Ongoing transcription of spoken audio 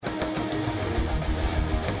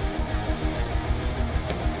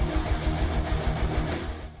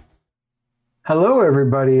Hello,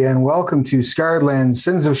 everybody, and welcome to Scarred Lands,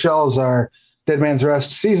 Sins of Shelzar, Dead Man's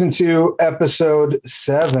Rest, Season 2, Episode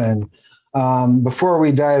 7. Before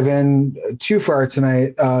we dive in too far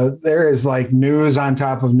tonight, there is like news on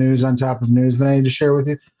top of news on top of news that I need to share with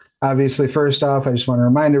you. Obviously, first off, I just want to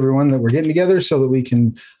remind everyone that we're getting together so that we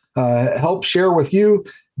can help share with you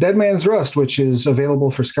Dead Man's Rust, which is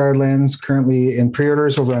available for Scarred Lands currently in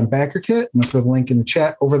pre-orders over on BackerKit. I'm going to throw the link in the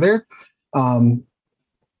chat over there.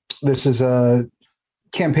 This is a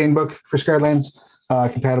campaign book for Scarred Lands,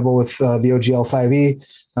 compatible with the OGL 5e.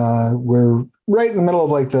 We're right in the middle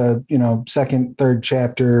of like the second, third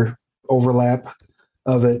chapter overlap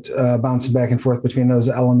of it, bouncing back and forth between those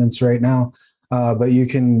elements right now. But you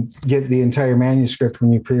can get the entire manuscript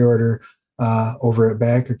when you pre-order over at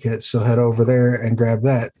BackerKit. So head over there and grab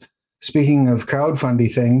that. Speaking of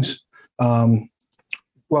crowdfundy things,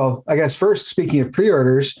 well, I guess first, speaking of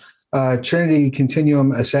pre-orders, Trinity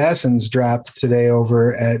Continuum Assassins dropped today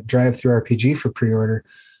over at DriveThruRPG for pre-order.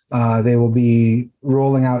 They will be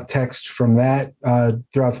rolling out text from that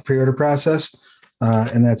throughout the pre-order process,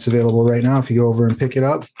 and that's available right now if you go over and pick it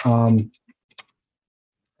up.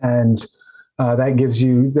 And that gives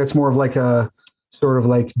you, that's more of like a sort of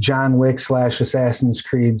like John Wick / Assassin's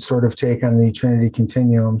Creed sort of take on the Trinity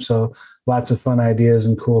Continuum. So lots of fun ideas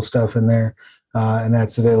and cool stuff in there, and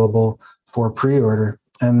that's available for pre-order.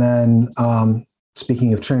 And then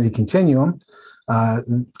speaking of Trinity Continuum,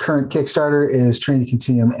 current Kickstarter is Trinity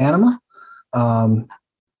Continuum Anima.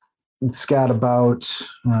 It's got about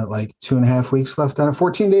like 2.5 weeks left on it,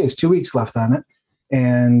 14 days, 2 weeks left on it.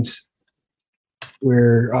 And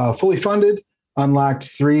we're fully funded, unlocked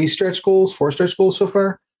 4 stretch goals so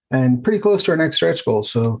far, and pretty close to our next stretch goal.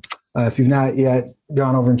 So if you've not yet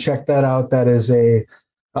gone over and checked that out, that is a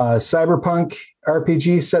cyberpunk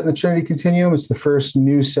RPG set in the Trinity Continuum. It's the first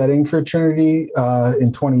new setting for Trinity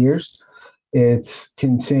in 20 years. It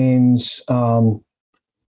contains the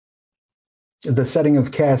setting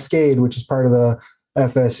of Cascade, which is part of the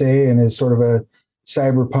FSA and is sort of a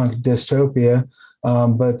cyberpunk dystopia.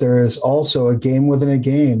 But there is also a game within a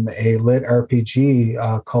game, a lit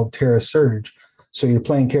RPG called Terra Surge. So you're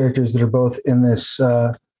playing characters that are both in this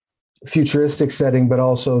futuristic setting, but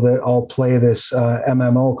also that all play this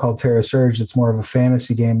MMO called Terra Surge. It's more of a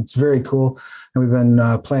fantasy game. It's very cool. And we've been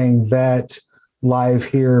playing that live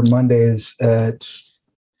here Mondays at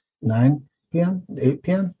 9 p.m., 8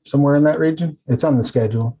 p.m., somewhere in that region. It's on the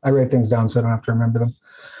schedule. I write things down so I don't have to remember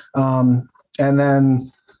them. And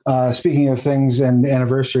then speaking of things and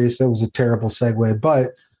anniversaries, that was a terrible segue,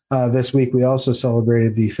 but this week we also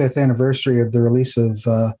celebrated the 5th anniversary of the release of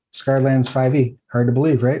Scarred Lands 5e. Hard to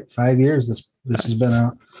believe, right? 5 years this has been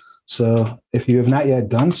out. So if you have not yet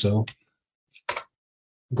done so,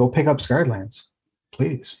 go pick up Scarred Lands.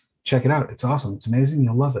 Please check it out. It's awesome. It's amazing.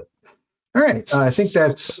 You'll love it. All right. I think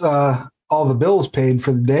that's all the bills paid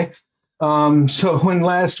for the day. So when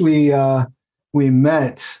last we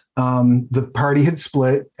met, the party had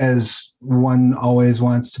split, as one always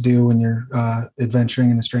wants to do when you're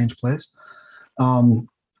adventuring in a strange place.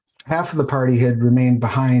 Half of the party had remained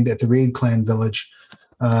behind at the Reed Clan village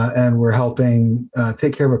and were helping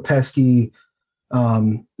take care of a pesky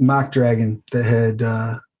mock dragon that had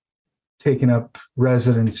taken up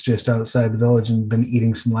residence just outside the village and been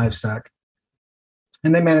eating some livestock.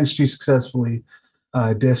 And they managed to successfully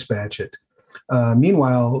dispatch it.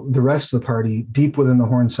 Meanwhile, the rest of the party, deep within the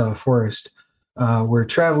Hornsaw Forest, were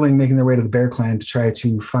traveling, making their way to the Bear Clan to try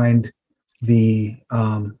to find the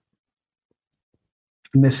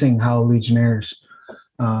missing Hollow Legionnaires.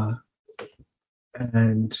 And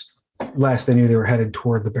last they knew, they were headed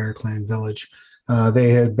toward the Bear Clan village. They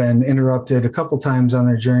had been interrupted a couple times on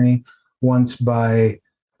their journey, once by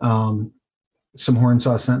some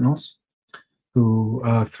Hornsaw Sentinels, who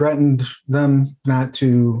threatened them not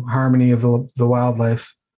to harm any of the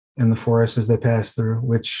wildlife in the forest as they passed through,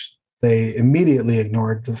 which they immediately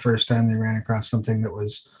ignored the first time they ran across something that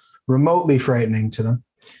was remotely frightening to them.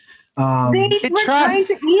 They were trying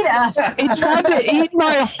to eat us. It tried to eat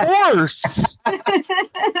my horse.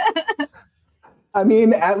 I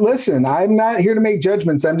mean, listen, I'm not here to make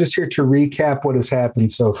judgments. I'm just here to recap what has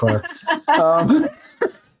happened so far.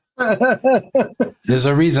 There's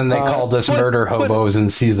a reason they called us murder hobos in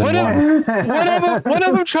season 1. One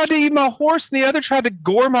of them tried to eat my horse, and the other tried to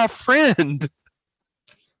gore my friend.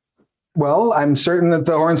 Well, I'm certain that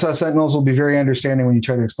the Hornsaw Sentinels will be very understanding when you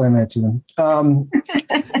try to explain that to them.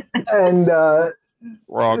 And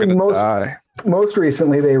we're all going to die. Most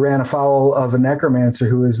recently, they ran afoul of a necromancer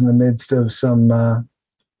who was in the midst of some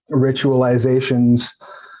ritualizations,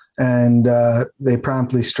 and they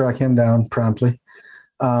promptly struck him down.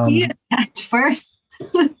 He attacked first.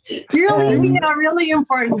 You're leaving a really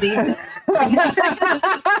important detail.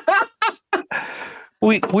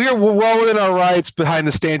 We're well within our rights behind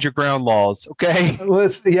the stand your ground laws. Okay.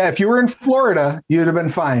 If you were in Florida, you'd have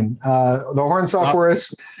been fine. The Hornsaw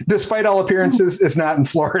Forest, despite all appearances, is not in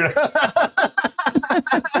Florida.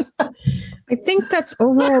 I think that's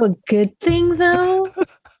overall a good thing, though.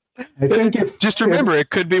 I think just remember, it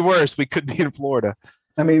could be worse. We could be in Florida.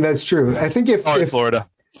 I mean, that's true. I think if Florida,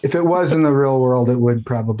 if it was in the real world, it would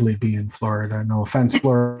probably be in Florida. No offense,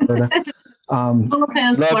 Florida.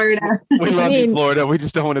 Florida. We love you, Florida. We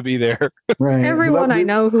just don't want to be there. Right. Everyone I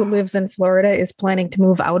know who lives in Florida is planning to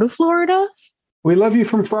move out of Florida. We love you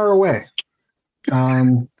from far away.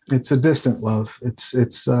 It's a distant love. It's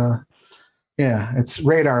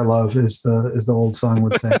radar love, as the old song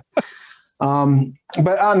would say.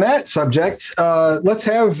 But on that subject, let's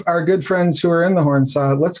have our good friends who are in the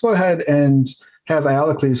Hornsaw. Let's go ahead and have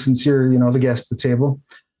Alacles, since you're the guest at the table.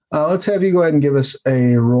 Let's have you go ahead and give us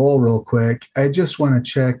a roll real quick. I just want to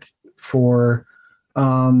check for,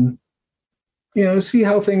 see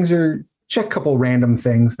how things are. Check a couple random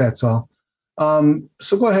things. That's all.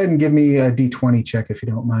 So go ahead and give me a D20 check if you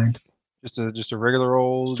don't mind. Just a regular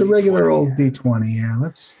old. Just a regular old D20. Yeah.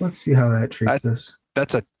 Let's see how that treats us.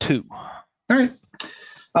 That's a 2. All right.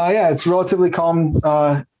 It's a relatively calm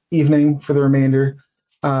evening for the remainder.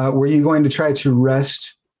 Were you going to try to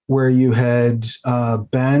rest where you had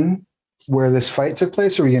been, where this fight took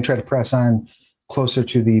place, or were you going to try to press on closer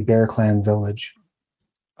to the Bear Clan village?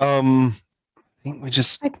 I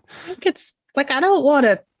think it's like, I don't want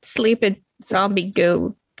to sleep in zombie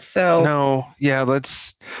goat. So no, yeah,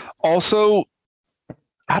 let's also,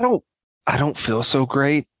 I don't feel so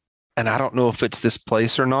great, and I don't know if it's this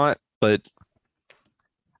place or not, but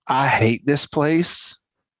I hate this place.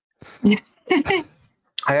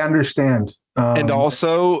 I understand. And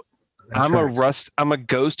also, I'm a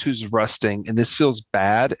ghost who's rusting, and this feels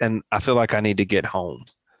bad, and I feel like I need to get home.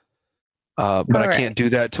 But I can't do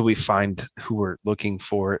that till we find who we're looking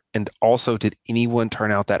for. And also, did anyone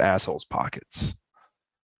turn out that asshole's pockets?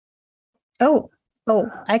 Oh,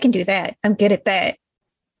 I can do that. I'm good at that.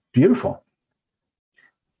 Beautiful.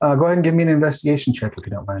 Go ahead and give me an investigation check if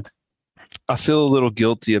you don't mind. I feel a little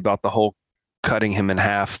guilty about the whole cutting him in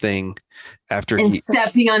half thing after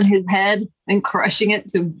stepping on his head and crushing it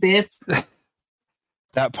to bits.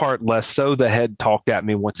 That part less so. The head talked at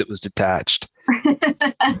me once it was detached.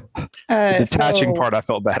 The detaching part I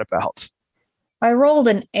felt bad about. I rolled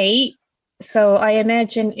an 8, so I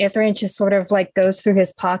imagine Ithrin just sort of like goes through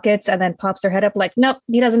his pockets and then pops her head up like, nope,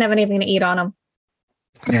 he doesn't have anything to eat on him.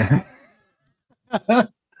 Yeah.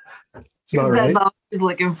 It's about right. That's all he's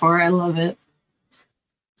looking for. I love it.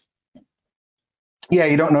 Yeah,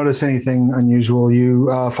 you don't notice anything unusual. You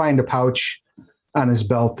find a pouch on his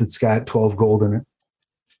belt that's got 12 gold in it.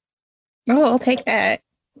 Oh, I'll take that.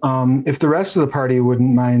 If the rest of the party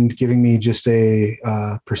wouldn't mind giving me just a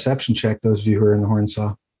perception check, those of you who are in the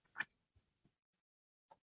Hornsaw.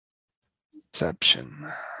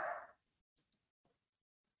 Perception.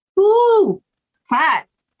 Ooh, 5.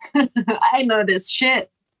 I know this shit.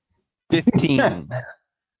 15.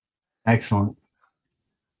 Excellent.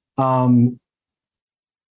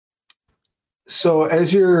 So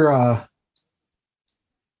as you're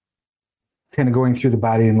kind of going through the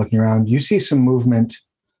body and looking around, you see some movement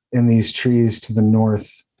in these trees to the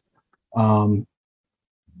north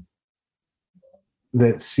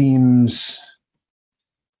that seems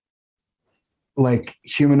like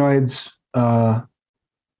humanoids,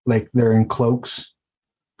 like they're in cloaks.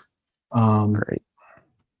 Great.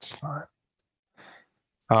 It's fine.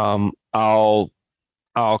 I'll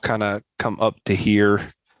kind of come up to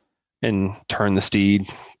here and turn the steed,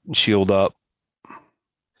 shield up,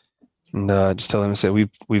 and just tell him to say we've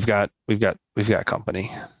got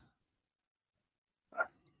company.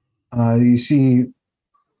 You see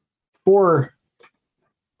 4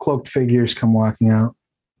 cloaked figures come walking out.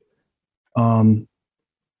 One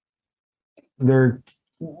of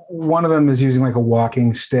them is using like a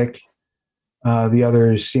walking stick. The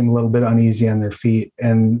others seem a little bit uneasy on their feet,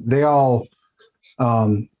 and they all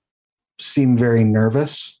seem very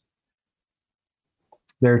nervous.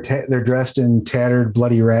 They're dressed in tattered,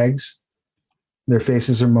 bloody rags. Their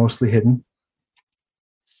faces are mostly hidden.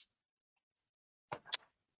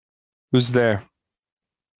 Who's there?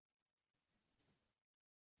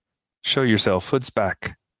 Show yourself. Hood's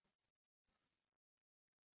back.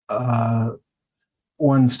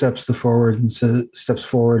 One steps forward in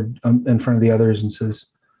front of the others and says,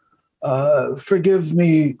 "Forgive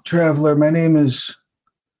me, traveler. My name is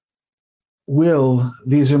Will.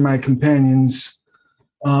 These are my companions.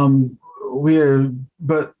 We are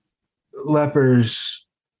but lepers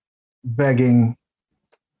begging,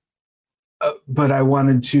 but I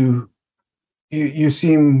wanted to. You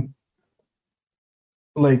seem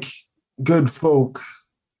like good folk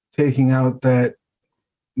taking out that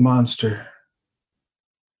monster.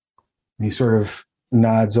 He sort of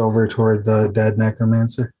nods over toward the dead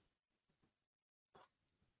necromancer.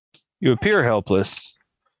 You appear helpless,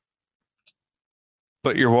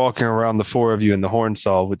 but you're walking around the four of you in the horn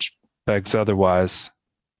saw, which begs otherwise.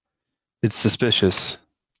 It's suspicious.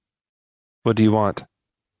 What do you want?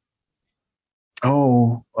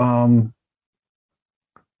 Oh,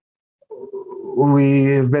 we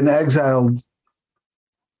have been exiled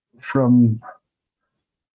from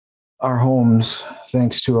our homes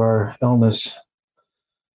thanks to our illness.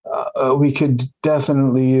 We could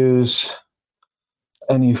definitely use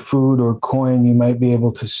any food or coin you might be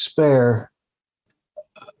able to spare,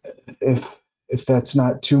 if that's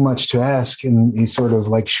not too much to ask. And he sort of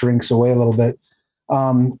like shrinks away a little bit.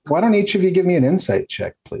 Why don't each of you give me an insight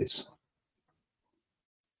check, please?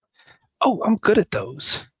 Oh, I'm good at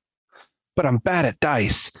those, but I'm bad at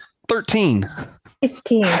dice. 13.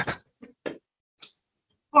 15.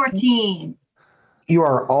 14. You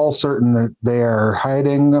are all certain that they are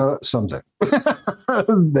hiding something.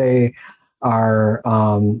 They are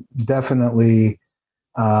definitely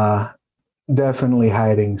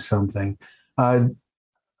hiding something.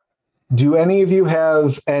 Do any of you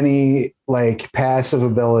have any like passive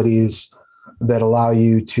abilities that allow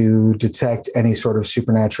you to detect any sort of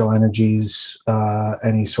supernatural energies,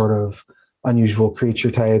 any sort of unusual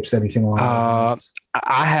creature types, anything along those lines?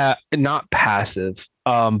 I have not passive,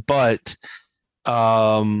 but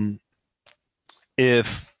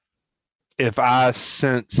if I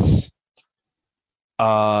sense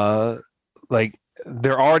like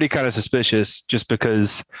they're already kind of suspicious just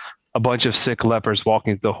because a bunch of sick lepers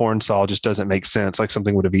walking through the horn saw just doesn't make sense, like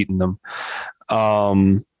something would have eaten them.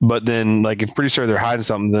 But then like if pretty sure they're hiding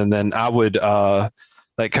something, then I would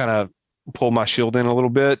like kind of pull my shield in a little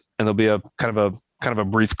bit, and there'll be a kind of a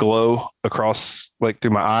brief glow across like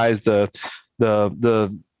through my eyes. The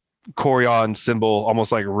Corion symbol,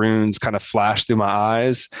 almost like runes, kind of flash through my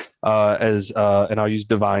eyes and I'll use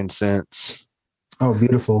divine sense. Oh,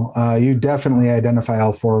 beautiful. You definitely identify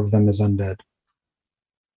all four of them as undead.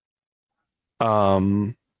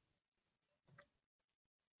 I'll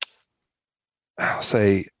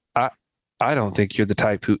say I don't think you're the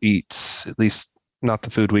type who eats, at least not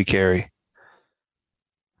the food we carry.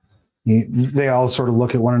 They all sort of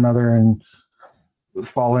look at one another and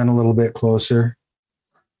fall in a little bit closer.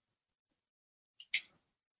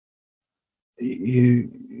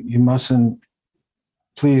 You mustn't,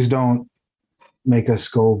 please don't make us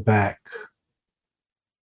go back.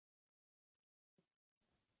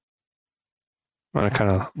 I'm gonna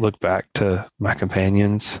kind of look back to my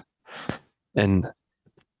companions and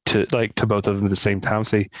to both of them at the same time,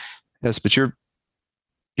 say, yes, but you're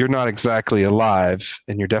not exactly alive,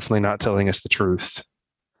 and you're definitely not telling us the truth.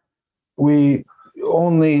 We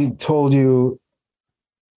only told you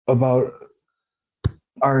about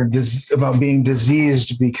about being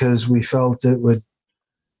diseased because we felt it would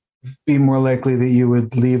be more likely that you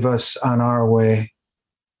would leave us on our way.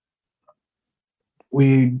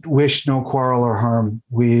 We wish no quarrel or harm.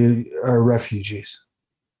 We are refugees.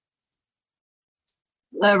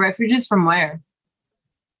 Refugees from where?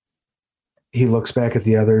 He looks back at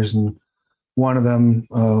the others, and one of them,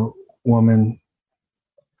 a woman,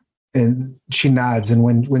 and she nods. And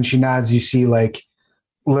when she nods, you see like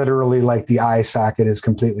literally like the eye socket is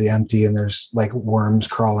completely empty, and there's like worms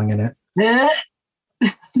crawling in it.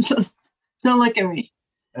 Just don't look at me.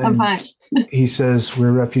 I'm fine. He says,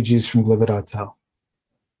 "We're refugees from Glivet Hotel."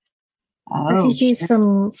 Refugees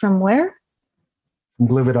from where? From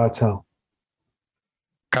Glivet Hotel.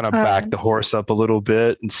 Kind of back the horse up a little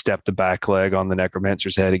bit and step the back leg on the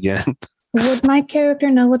necromancer's head again. Would my character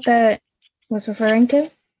know what that was referring to?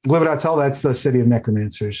 Glivet Hotel, that's the city of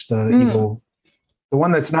necromancers, the evil, the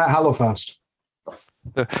one that's not Hallowfaust.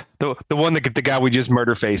 The one that the guy we just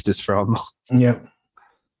murder faced is from. Yep.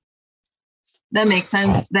 That makes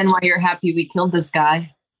sense. Then why you're happy we killed this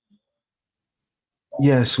guy?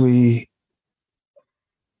 Yes, we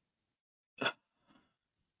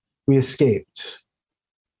escaped.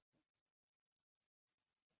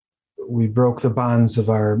 We broke the bonds of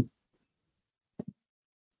our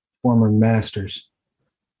former masters.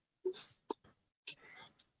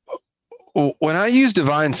 When I use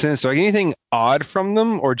divine sense, do I get anything odd from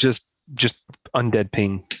them, or just undead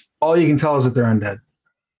ping? All you can tell is that they're undead.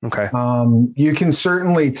 Okay. You can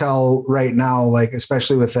certainly tell right now, like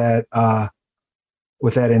especially with that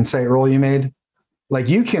insight roll you made, like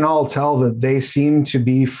you can all tell that they seem to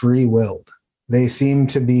be free-willed. They seem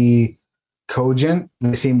to be cogent.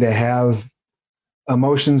 They seem to have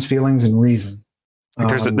emotions, feelings, and reason.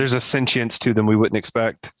 There's a sentience to them we wouldn't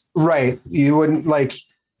expect. Right. You wouldn't like,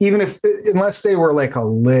 even if, unless they were like a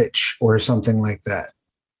lich or something like that.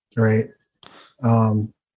 Right.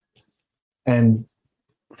 And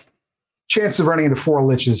chances of running into 4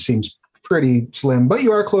 liches seems pretty slim, but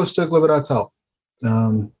you are close to Glibidotel.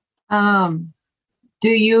 Do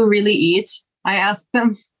you really eat? I asked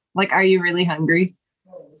them, like, are you really hungry?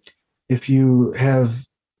 If you have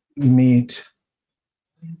meat,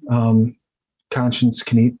 Conscience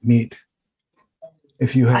can eat meat.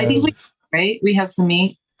 If you have, I think we have some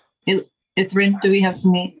meat. Ithrin, do we have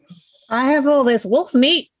some meat? I have all this wolf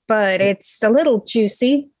meat, but it's a little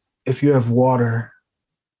juicy. if you have water,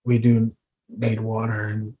 we do need water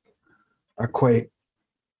and are quite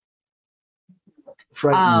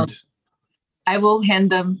frightened. I will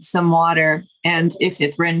hand them some water, and if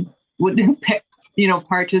Ithrin would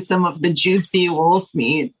purchase some of the juicy wolf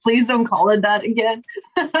meat. Please don't call it that again.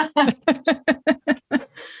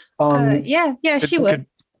 Yeah, she would.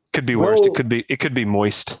 Could be worse. It could be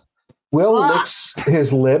moist. Will licks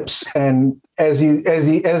his lips, and as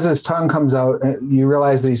his tongue comes out, you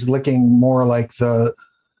realize that he's licking more like the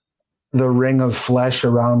ring of flesh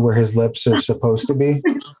around where his lips are supposed to be.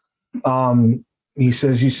 He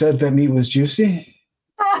says, "You said that meat was juicy?"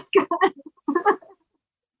 Oh, God.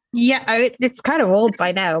 Yeah, it's kind of old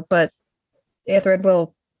by now, but Ithrid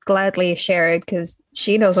will gladly share it because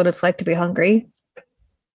she knows what it's like to be hungry.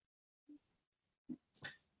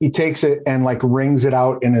 He takes it and like wrings it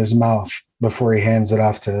out in his mouth before he hands it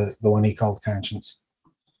off to the one he called Conscience.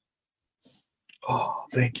 Oh,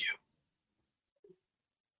 thank you.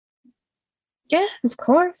 Yeah, of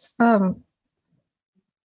course. I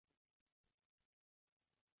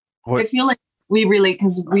feel like we relate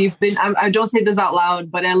because we've been, I don't say this out loud,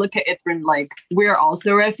 but I look at Ithrin like we're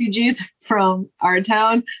also refugees from our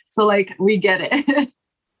town. So like we get it.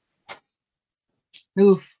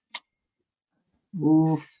 Oof.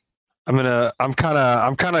 I'm kind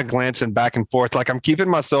of glancing back and forth. Like I'm keeping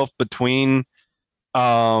myself between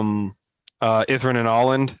Ithrin and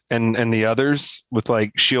Olland and the others with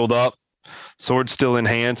like shield up, sword still in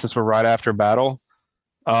hand since we're right after battle.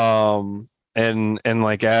 And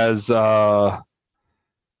like as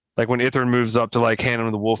like when Ithrin moves up to like hand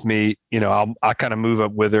him the wolf meat, I kind of move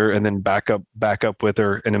up with her and then back up with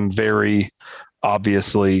her, and I'm very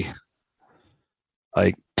obviously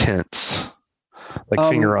like tense, like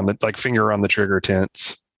finger on the trigger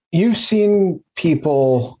tense. You've seen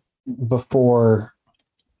people before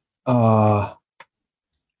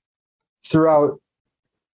throughout.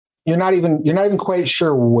 You're not even quite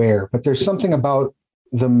sure where, but there's something about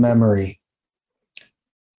the memory.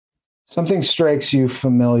 Something strikes you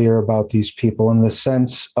familiar about these people in the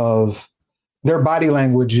sense of their body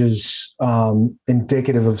language is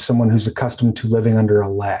indicative of someone who's accustomed to living under a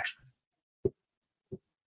lash.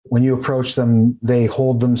 When you approach them, they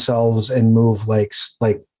hold themselves and move like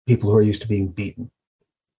people who are used to being beaten.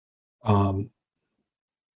 And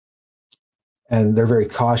they're very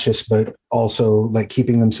cautious, but also like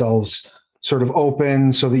keeping themselves sort of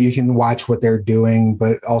open so that you can watch what they're doing,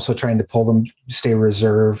 but also trying to pull them, stay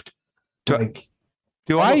reserved. Do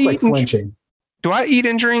I eat flinching? Do I eat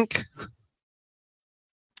and drink?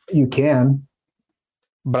 You can,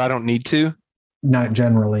 but I don't need to. Not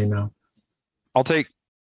generally, no. I'll take.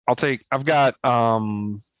 I've got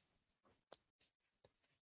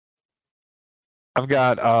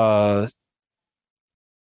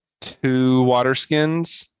 2 water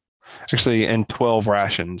skins, actually, and 12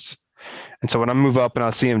 rations. And so when I move up and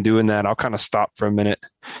I see him doing that, I'll kind of stop for a minute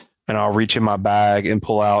and I'll reach in my bag and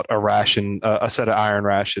pull out a ration, a set of iron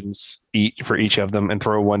rations for each of them, and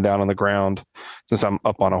throw one down on the ground since I'm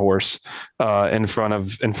up on a horse in front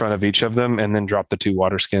of each of them, and then drop the 2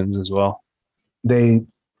 water skins as well. The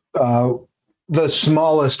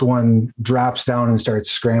smallest one drops down and starts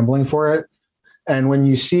scrambling for it. And when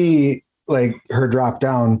you see like her drop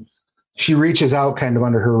down, she reaches out kind of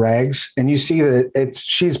under her rags, and you see that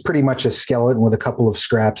she's pretty much a skeleton with a couple of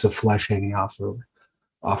scraps of flesh hanging off her.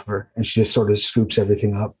 And she just sort of scoops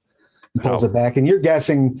everything up and pulls it back. And you're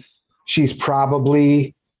guessing she's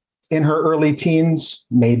probably in her early teens,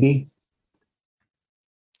 maybe.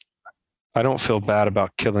 I don't feel bad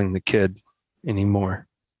about killing the kid anymore.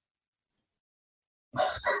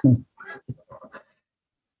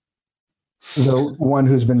 The one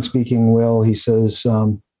who's been speaking, Will, he says,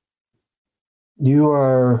 you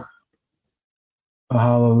are a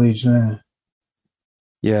Hollow Legionnaire.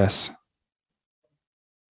 Yes.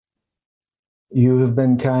 You have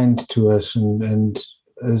been kind to us, and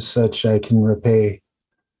as such, I can repay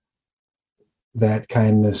that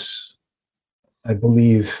kindness. I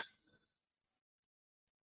believe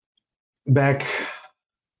back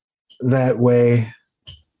that way,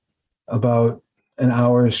 about an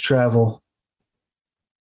hour's travel,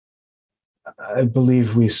 I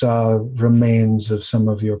believe we saw remains of some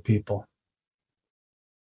of your people.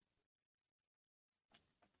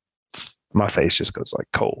 My face just goes like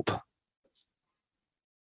cold.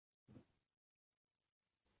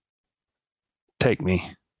 Take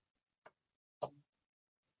me.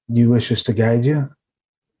 You wish us to guide you?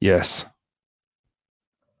 Yes.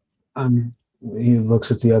 He looks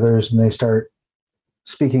at the others, and they start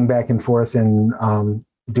speaking back and forth in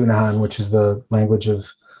Dunahan, which is the language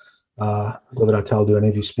of Lividatel. Do any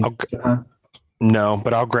of you speak Dunahan? No,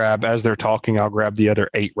 but I'll grab, as they're talking, I'll grab the other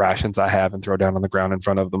 8 rations I have and throw down on the ground in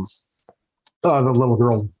front of them. The little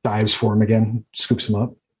girl dives for him again, scoops him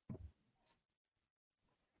up.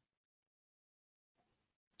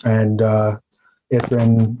 And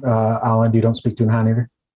Ithrin, Alan, you don't speak Dunahan either?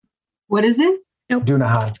 What is it? Nope.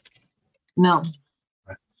 Dunahan. No.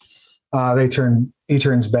 He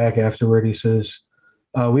turns back afterward. He says,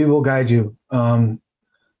 we will guide you.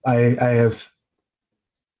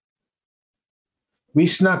 We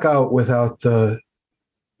snuck out without the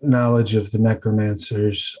knowledge of the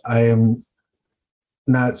necromancers. I am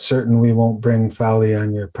not certain we won't bring Fali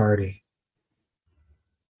on your party.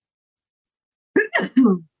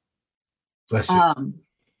 Bless you.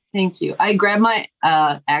 Thank you. I grab my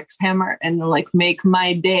axe hammer and like make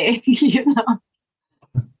my day, you know.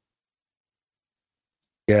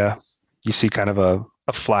 Yeah. You see kind of a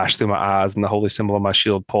flash through my eyes, and the holy symbol of my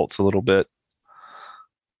shield pulses a little bit.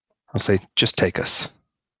 I'll say, just take us.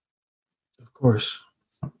 Of course.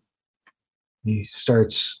 He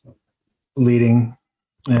starts leading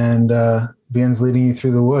and begins leading you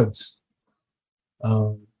through the woods.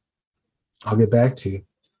 I'll get back to you.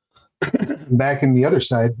 Back in the other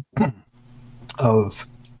side of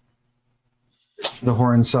the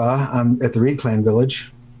Horn Saw, at the Reed Clan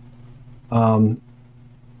village,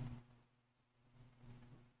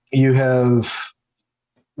 you have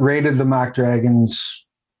raided the Mock Dragon's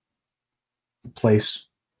place.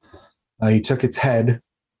 You took its head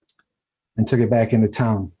and took it back into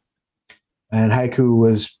town. And Haiku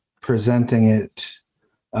was presenting it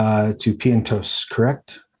to Pientos,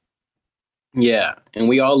 correct? Yeah, and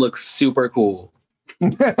we all look super cool.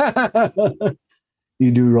 You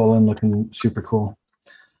do, Roland, looking super cool.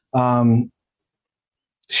 Her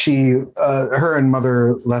and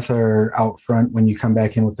Mother Letha are out front when you come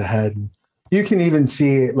back in with the head. You can even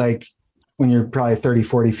see, like, when you're probably 30,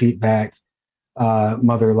 40 feet back,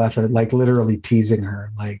 Mother Letha, like, literally teasing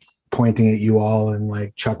her, like, pointing at you all and,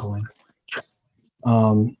 like, chuckling.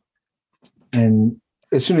 And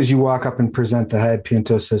as soon as you walk up and present the head,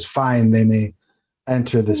 Pinto says, fine, they may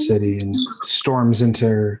enter the city, and storms into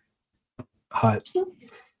her hut.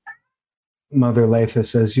 Mother Letha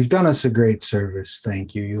says, you've done us a great service.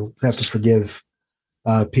 Thank you. You'll have to forgive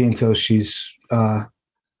Pinto. She's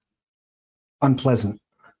unpleasant,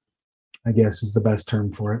 I guess is the best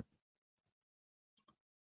term for it.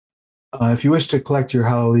 If you wish to collect your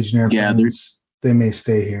Hollow Legionnaire friends, they may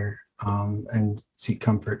stay here and seek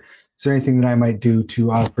comfort. Is there anything that I might do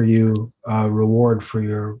to offer you a reward for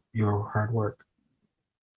your hard work?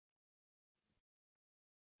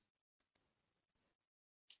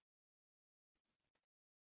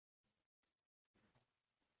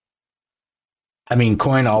 I mean,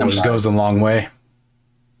 coin always goes a long way.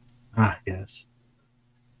 Ah, yes.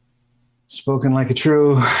 Spoken like a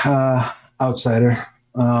true outsider.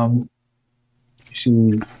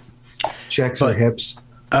 She checks her hips.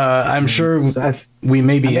 I'm sure we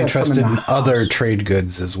may be interested in other trade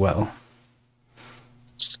goods as well.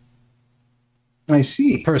 I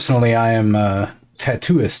see. Personally, I am a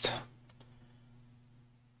tattooist.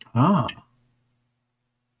 Ah.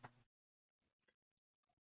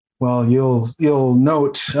 Well, you'll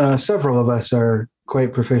note several of us are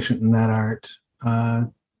quite proficient in that art.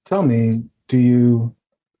 Tell me, do you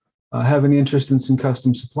have any interest in some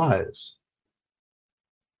custom supplies?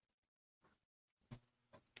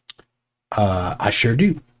 I sure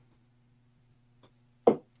do.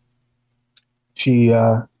 She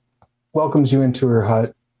welcomes you into her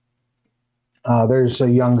hut. There's a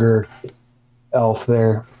younger elf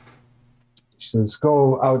there. She says,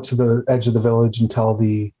 go out to the edge of the village and tell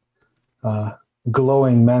the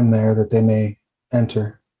glowing men there that they may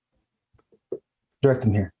enter. Direct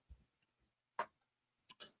them here.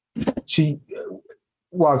 She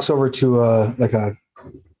walks over to a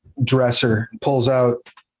dresser,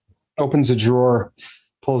 opens a drawer,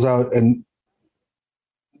 pulls out an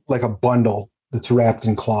like a bundle that's wrapped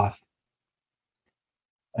in cloth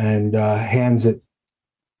and hands it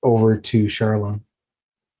over to Charlon.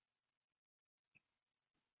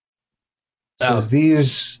 Says,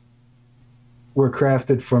 these were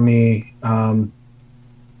crafted for me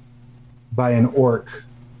by an orc,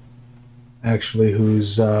 actually,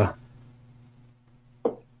 who's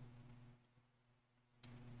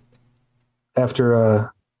after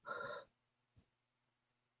a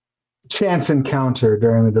chance encounter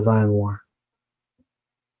during the Divine War.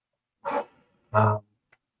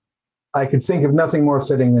 I could think of nothing more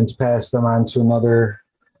fitting than to pass them on to another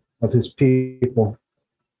of his people.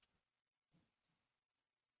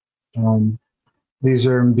 These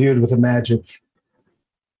are imbued with a magic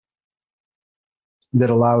that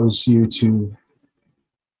allows you to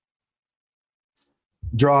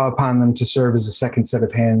draw upon them to serve as a second set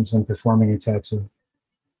of hands when performing a tattoo.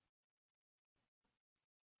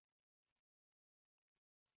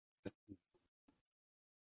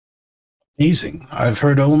 Amazing. I've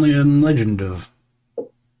heard only in legend of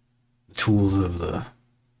tools of the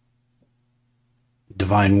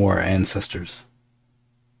Divine War ancestors.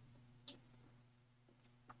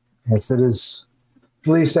 Yes, it is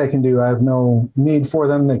the least I can do. I have no need for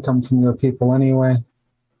them. They come from your people anyway.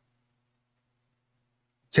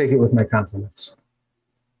 Take it with my compliments.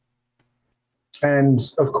 And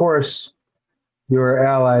of course, your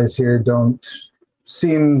allies here don't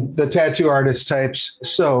seem the tattoo artist types,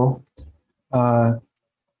 so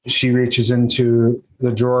she reaches into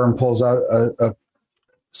the drawer and pulls out a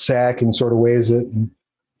sack and sort of weighs it and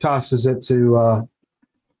tosses it to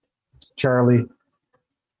Charlie.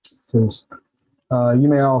 Says, you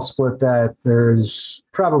may all split that. There's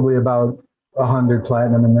probably about 100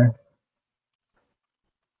 platinum in there.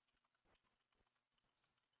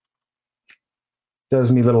 Does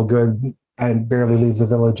me little good. I barely leave the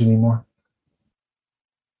village anymore.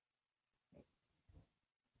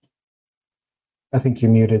 I think you're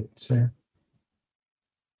muted, sir.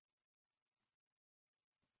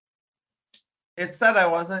 It said I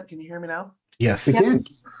wasn't. Can you hear me now? Yes. We can.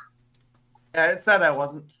 Yeah, it said I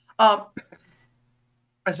wasn't. I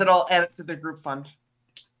said I'll add it to the group fund.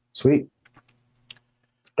 Sweet.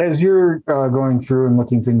 As you're going through and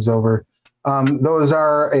looking things over, those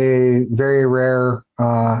are a very rare,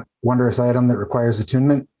 wondrous item that requires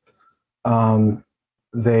attunement.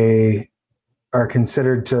 They are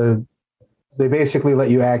considered to, they basically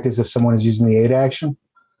let you act as if someone is using the aid action.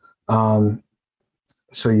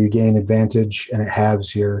 So you gain advantage and it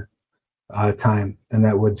halves your time. And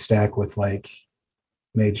that would stack with like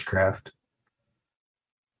Magecraft.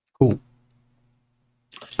 Cool.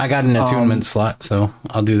 I got an attunement slot, so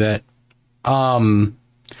I'll do that.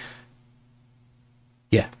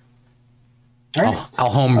 Yeah. Right. I'll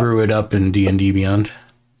homebrew it up in D&D Beyond.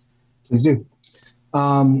 Please do.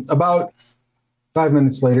 About 5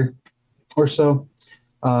 minutes later or so,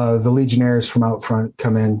 the Legionnaires from out front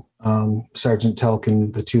come in, Sergeant Telk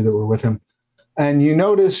and the two that were with him. And you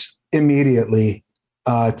notice immediately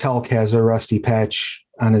Telk has a rusty patch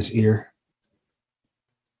on his ear.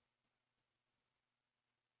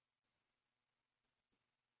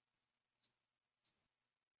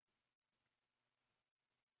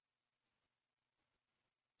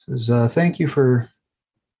 Says, thank you for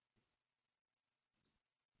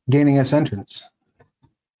gaining us entrance.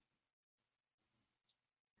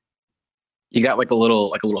 You got like a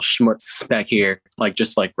little schmutz back here, like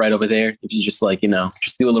just like right over there. If you just like,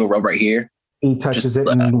 just do a little rub right here. He touches it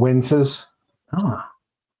and winces. Oh.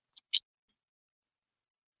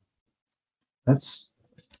 That's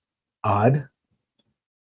odd.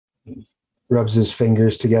 He rubs his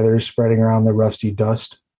fingers together, spreading around the rusty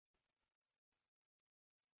dust.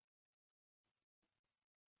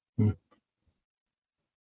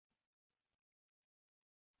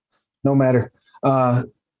 No matter.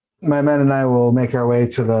 My men and I will make our way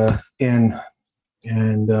to the inn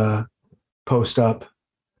and post up.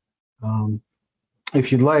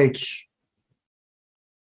 If you'd like,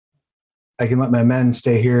 I can let my men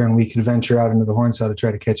stay here and we can venture out into the Hornside to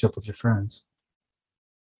try to catch up with your friends.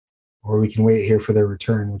 Or we can wait here for their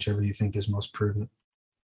return, whichever you think is most prudent.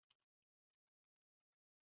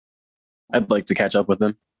 I'd like to catch up with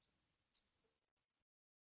them.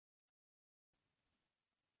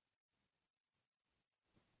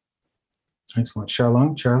 Excellent.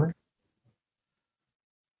 Charlon, Charlie?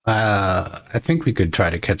 I think we could try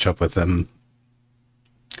to catch up with them.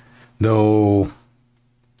 Though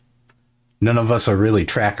none of us are really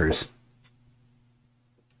trackers.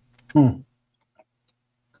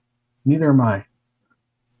 Neither am I.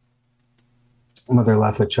 Mother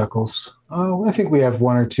Letha chuckles. Oh, I think we have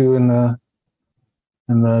one or two in the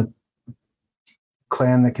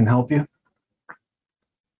clan that can help you?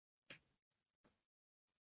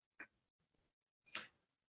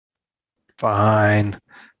 Fine.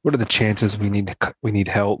 What are the chances we need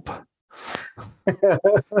help?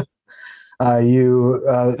 You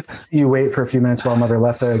wait for a few minutes while Mother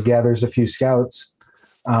Letha gathers a few scouts.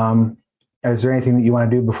 Is there anything that you want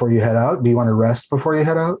to do before you head out? Do you want to rest before you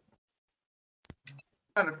head out?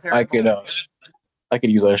 I could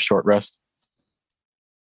use a short rest.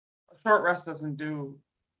 A short rest doesn't do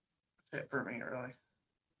it for me, really.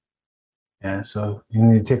 Yeah, so you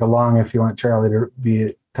need to take a long if you want Charlie to be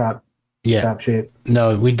at top shape.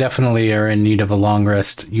 No, we definitely are in need of a long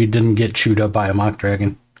rest. You didn't get chewed up by a mock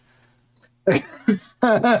dragon. Yeah,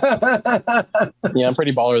 I'm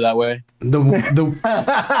pretty baller that way.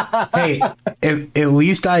 Hey, at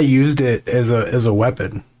least I used it as a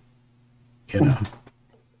weapon. You know.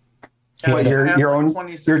 Yeah, What, your own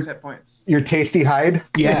 26 hit points. Your tasty hide?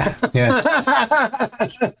 Yeah.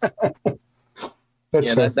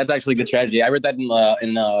 That's fair. That's actually a good strategy. I read that in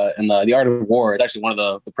the Art of War. It's actually one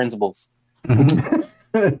of the principles.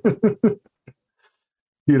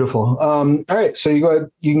 Beautiful. All right, so you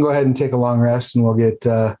can go ahead and take a long rest, and we'll get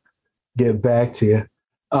back to you.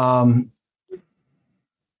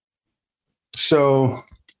 So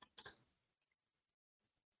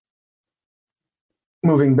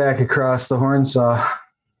moving back across the Hornsaw,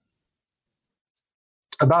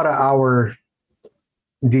 about an hour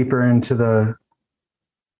deeper into the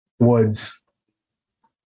woods,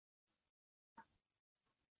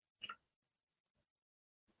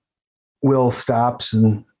 Will stops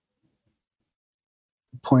and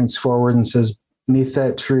points forward and says, "Beneath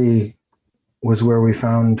that tree was where we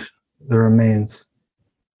found the remains."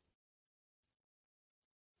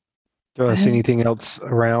 Do I see anything else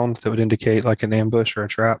around that would indicate like an ambush or a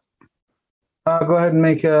trap? Go ahead and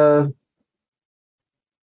make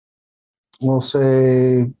we'll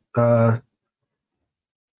say,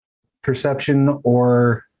 perception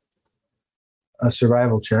or a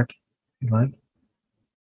survival check, if you like.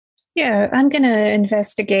 Yeah, I'm going to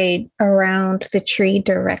investigate around the tree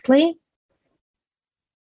directly.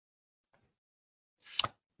 It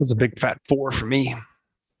was a big fat 4 for me.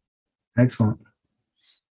 Excellent.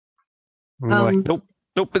 I'm like,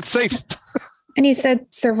 nope, it's safe. And you said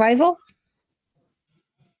survival?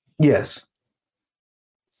 Yes.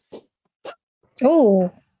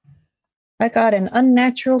 Oh, I got an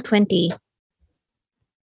unnatural 20.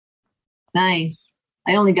 Nice.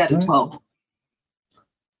 I only got a 12.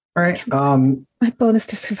 All right. My bonus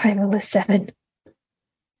to survival is 7.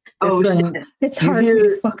 Oh, Ithrin, shit. It's hard for me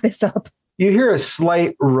to fuck this up. you hear a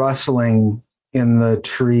slight rustling in the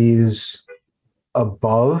trees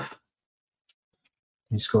above.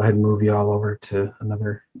 Just go ahead and move you all over to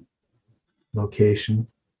another location.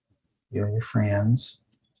 You and your friends.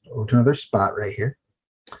 Over to another spot right here.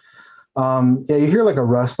 You hear like a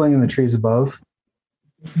rustling in the trees above.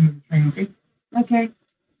 Okay.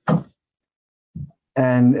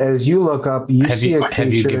 And as you look up, you see a creature.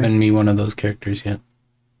 Have you given me one of those characters yet?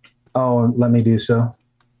 Oh, let me do so.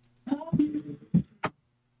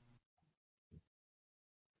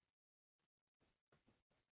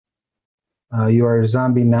 You are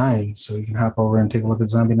Zombie 9, so you can hop over and take a look at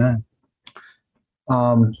Zombie 9.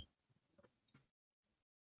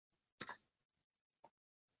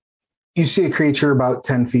 You see a creature about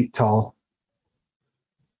 10 feet tall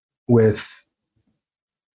with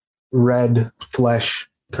red flesh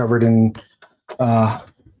covered in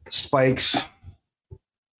spikes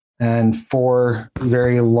and 4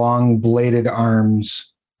 very long bladed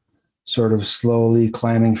arms sort of slowly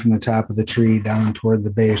climbing from the top of the tree down toward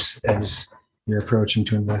the base as you're approaching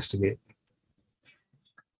to investigate.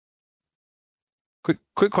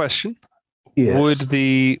 Quick question. Yes. Would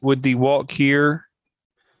the walk here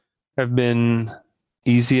have been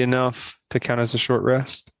easy enough to count as a short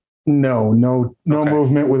rest? No Okay.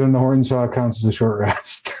 movement within the Hornsaw counts as a short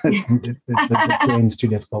rest. The terrain's too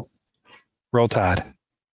difficult. Roll Tide.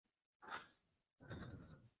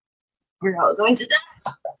 We're all going to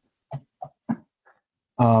die.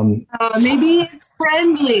 Um, Maybe it's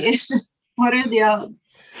friendly. What are the odds?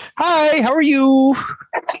 Hi, how are you?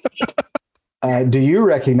 do you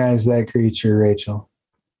recognize that creature, Rachel?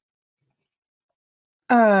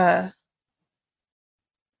 The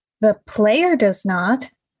player does not.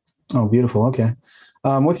 Oh, beautiful. Okay.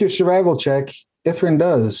 With your survival check, Ithrin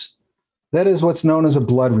does. That is what's known as a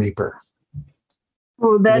Blood Reaper.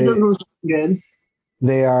 Oh, that doesn't look good.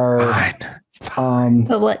 They are Fine.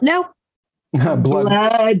 The what? No.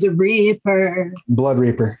 Blood Reaper.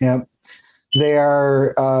 Reaper. Yeah. They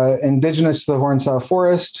are indigenous to the Hornsaw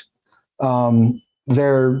Forest.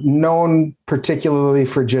 they're known particularly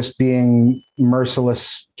for just being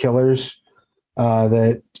merciless killers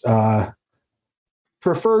that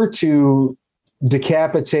prefer to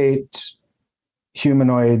decapitate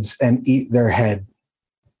humanoids and eat their head.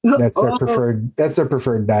 That's their preferred. That's their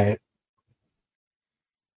preferred diet.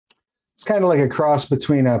 It's kind of like a cross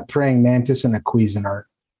between a praying mantis and a Cuisinart.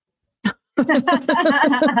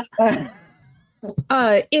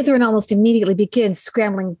 Ithrin almost immediately begins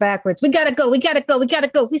scrambling backwards. We gotta go. We gotta go. We gotta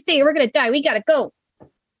go. If we stay here, we're gonna die. We gotta go.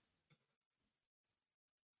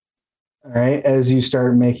 All right. As you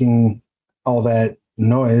start making all that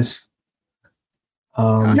noise,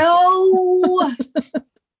 No.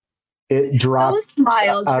 it drops. Don't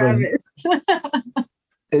smile, out of- Travis.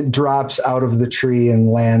 It drops out of the tree and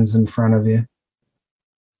lands in front of you.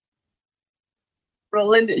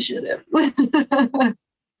 Roll initiative.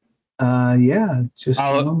 Yeah. Just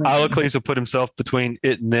a moment. Alocles will put himself between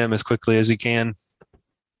it and them as quickly as he can.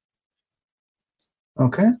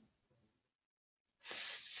 Okay.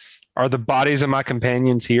 Are the bodies of my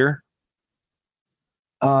companions here?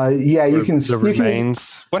 Yeah, you can. The you can-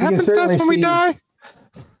 remains. What you can happens to us certainly when we see- die?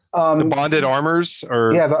 The bonded armors,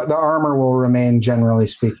 or Yeah, the armor will remain, generally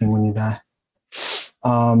speaking, when you die.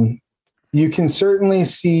 You can certainly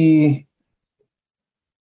see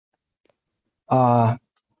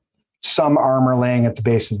some armor laying at the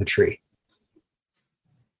base of the tree.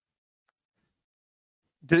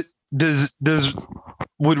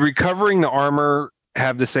 would recovering the armor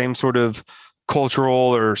have the same sort of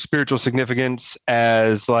cultural or spiritual significance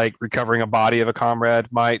as like recovering a body of a comrade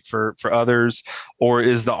might for others, or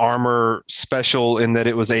is the armor special in that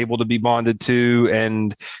it was able to be bonded to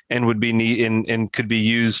and would be neat and could be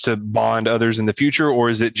used to bond others in the future, or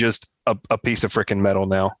is it just a piece of freaking metal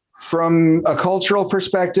now? From a cultural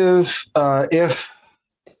perspective, if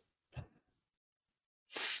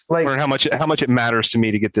like Or how much it matters to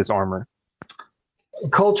me to get this armor?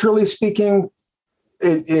 culturally speaking,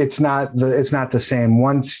 it's not the same.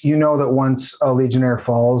 Once you know that once a legionnaire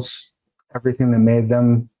falls, everything that made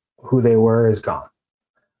them who they were is gone.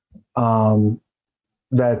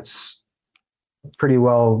 That's pretty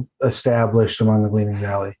well established among the Gleaming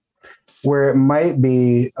Valley. Where it might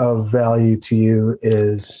be of value to you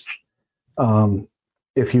is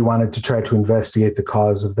if you wanted to try to investigate the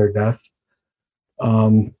cause of their death.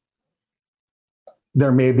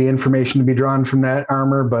 There may be information to be drawn from that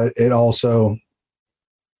armor, but it also,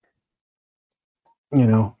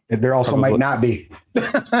 there also Probably. might not be.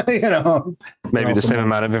 Maybe the Also same might-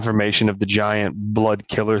 amount of information of the giant blood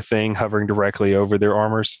killer thing hovering directly over their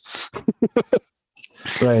armors.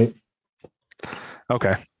 Right.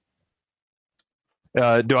 Okay.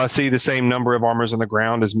 Do I see the same number of armors on the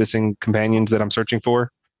ground as missing companions that I'm searching for?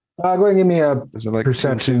 Go ahead and give me a Is it like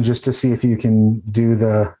perception just to see if you can do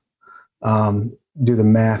the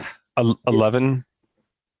math. 11?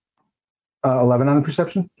 11 on the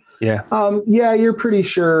perception. Yeah. Yeah, you're pretty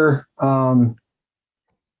sure that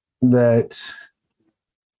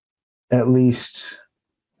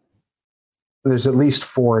there's at least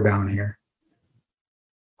 4 down here.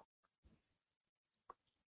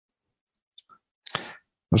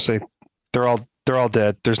 I'll say they're all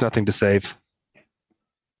dead. There's nothing to save.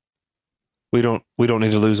 We don't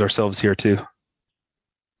need to lose ourselves here too.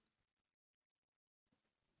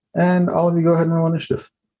 And all of you go ahead and roll initiative.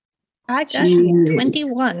 I got Jeez.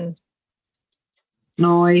 21.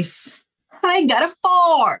 Nice. I got a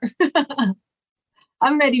 4.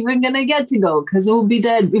 I'm not even gonna get to go because it will be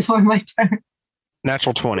dead before my turn.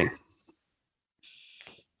 Natural 20.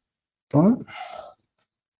 Excellent.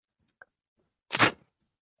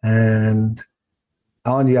 And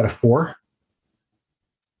Alan, you got a 4.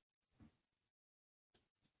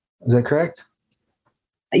 Is that correct?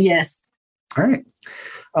 Yes. All right.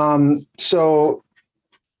 So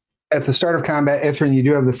at the start of combat, Ithrin, you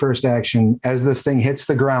do have the first action as this thing hits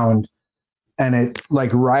the ground and it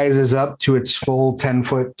like rises up to its full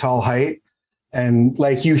 10-foot tall height. And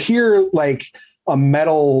like you hear like a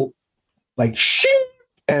metal like shing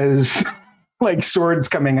as like swords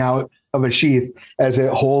coming out of a sheath as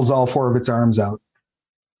it holds all 4 of its arms out.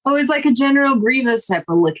 Oh, it's like a General Grievous type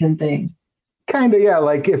of looking thing. Kind of, yeah.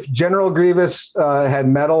 Like if General Grievous had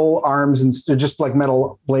metal arms and just like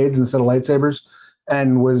metal blades instead of lightsabers,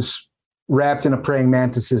 and was wrapped in a praying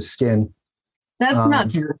mantis's skin. That's not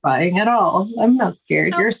terrifying at all. I'm not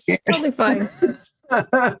scared. No, You're scared. Totally fine.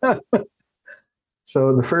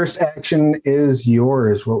 So the first action is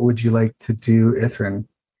yours. What would you like to do, Ithrin?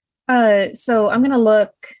 So I'm gonna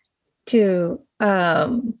look to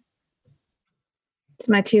my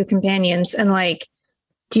 2 companions and like,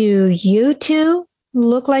 do you 2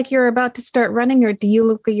 look like you're about to start running, or do you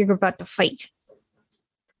look like you're about to fight?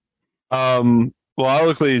 Well,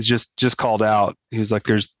 Alucles just called out. He was like,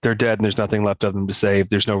 they're dead and there's nothing left of them to save.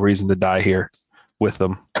 There's no reason to die here with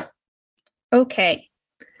them. Okay.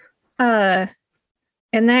 In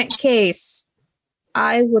that case,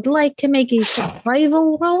 I would like to make a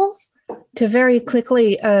survival roll to very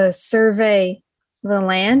quickly survey the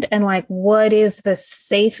land and like what is the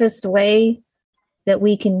safest way that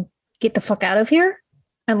we can get the fuck out of here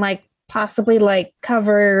and like possibly like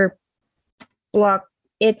cover, block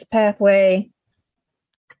its pathway.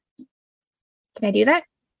 Can I do that?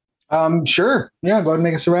 Sure. Yeah, go ahead and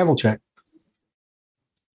make a survival check.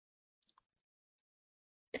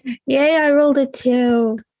 Yay, I rolled a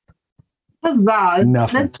 2. Huzzah.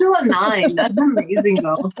 Nothing. That's still a 9. That's amazing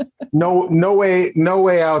though. No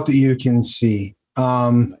way out that you can see.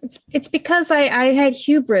 It's because I had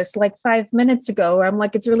hubris like 5 minutes ago. I'm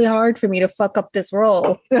like, it's really hard for me to fuck up this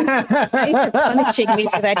roll. Thanks for punishing me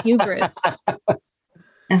for that hubris.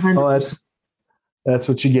 Well, that's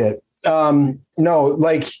what you get. No,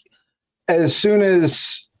 like as soon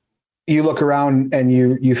as you look around and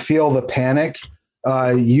you feel the panic,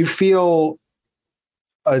 you feel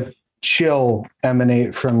a chill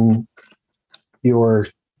emanate from your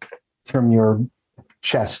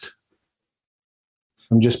chest,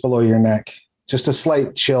 from just below your neck. Just a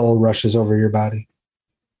slight chill rushes over your body.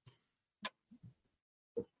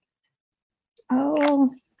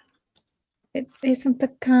 Oh, it isn't the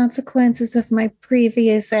consequences of my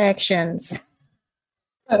previous actions.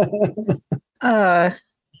 Okay.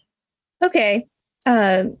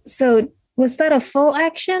 So was that a full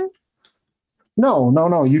action?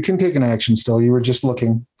 No. You can take an action still. You were just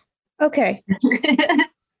looking. Okay.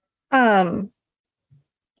 I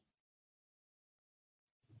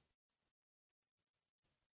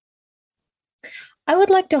would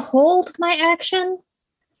like to hold my action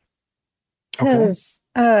because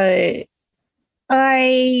I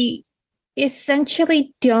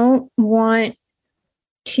essentially don't want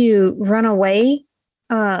to run away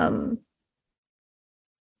and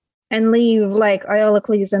leave like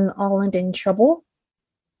Iolocles and Alland in trouble.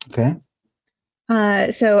 Okay.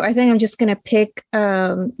 So I think I'm just gonna pick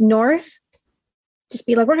north. Just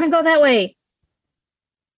be like, we're gonna go that way.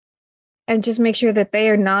 And just make sure that they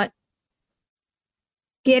are not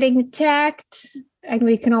getting attacked and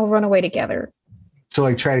we can all run away together. So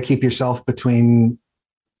like try to keep yourself between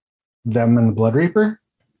them and the Blood Reaper?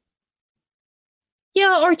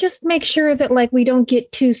 Yeah, or just make sure that like we don't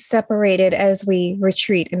get too separated as we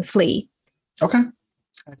retreat and flee. Okay.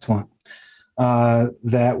 Excellent.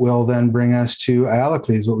 That will then bring us to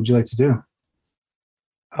Iolocles. What would you like to do?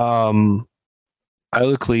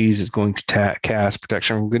 Iolocles is going to cast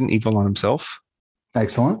Protection from Good and Evil on himself.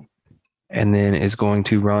 Excellent. And then is going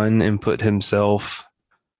to run and put himself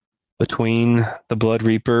between the Blood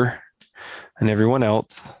Reaper and everyone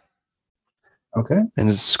else. Okay.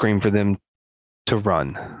 And scream for them to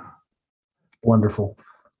run. Wonderful.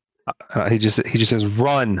 He just says,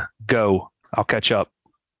 "Run, go. I'll catch up."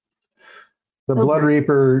 The Blood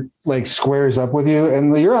Reaper like squares up with you,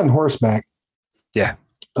 and you're on horseback. Yeah.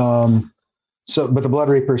 But the Blood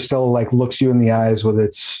Reaper still like looks you in the eyes with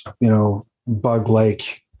its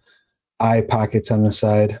bug-like eye pockets on the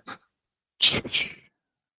side,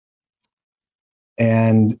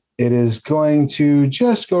 and it is going to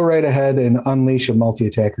just go right ahead and unleash a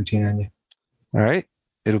multi-attack routine on you. All right.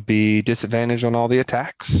 It'll be disadvantage on all the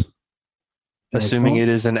attacks, assuming it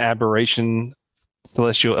is an aberration,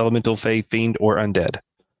 celestial, elemental, fey, fiend, or undead.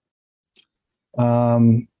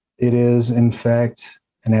 It is, in fact,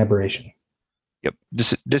 an aberration. Yep.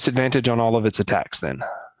 Disadvantage on all of its attacks then.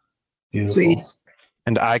 Beautiful. Sweet.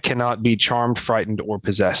 And I cannot be charmed, frightened, or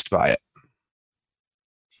possessed by it.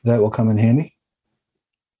 That will come in handy.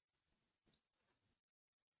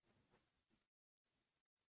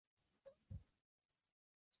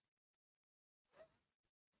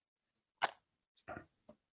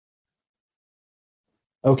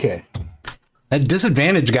 Okay. That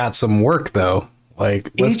disadvantage got some work though.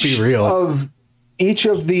 Like, let's be real. Each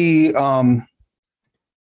of the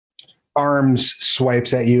arms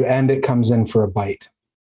swipes at you, and it comes in for a bite.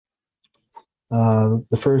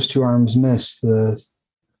 The first two arms miss. The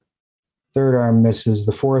third arm misses.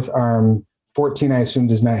 The fourth arm, 14, I assume,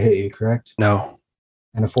 does not hit you, correct? No.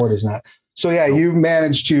 And a 4 does not. So yeah, you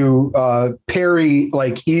managed to parry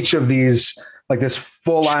like each of these, like this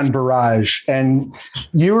full-on barrage. And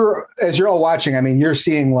as you're all watching, I mean, you're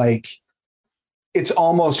seeing like it's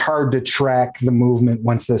almost hard to track the movement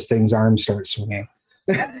once this thing's arms start swinging.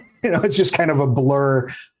 It's just kind of a blur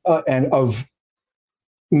and of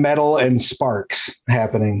metal and sparks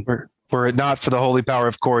happening. Were it not for the holy power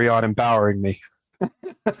of Corion empowering me.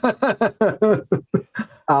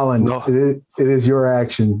 Alan, No. it is your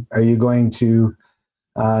action. Are you going to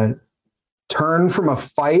turn from a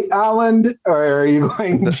fight, Alan, or are you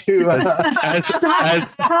going to? as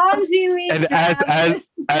How do you mean? and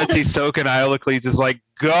as he's soaking, Iolocles is like,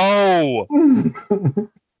 go. Damn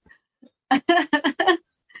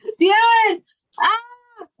it! Ah!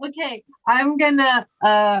 Okay, I'm gonna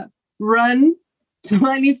run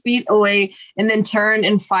 20 feet away and then turn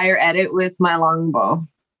and fire at it with my longbow.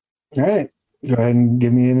 All right. Go ahead and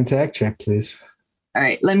give me an attack check, please. All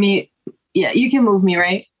right, yeah, you can move me,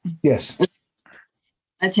 right? Yes.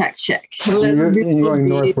 Attack check. And you're going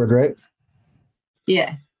northward, right?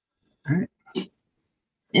 Yeah. All right.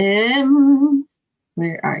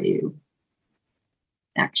 Where are you?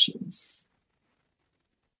 Actions.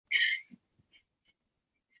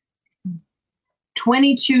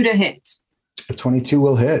 22 to hit. A 22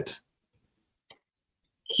 will hit.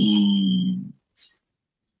 And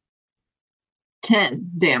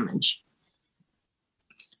 10 damage.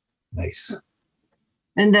 Nice.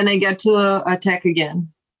 And then I get to attack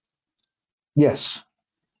again. Yes.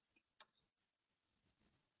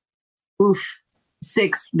 Oof.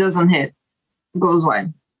 6 doesn't hit. Goes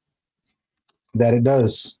wide. That it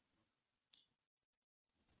does.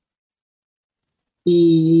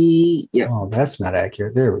 Yep. Oh, that's not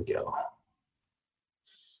accurate. There we go.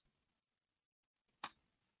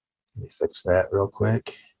 Let me fix that real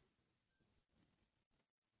quick.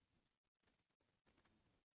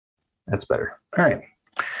 That's better. All right.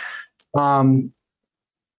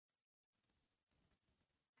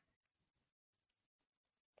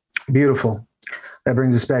 Beautiful. That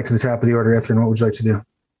brings us back to the top of the order. Ethrin, what would you like to do?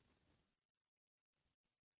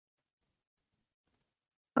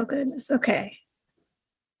 Oh goodness. Okay.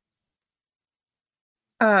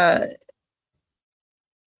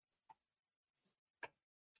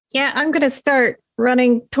 Yeah, I'm gonna start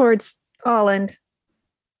running towards Holland.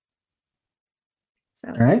 So,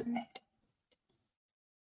 All right.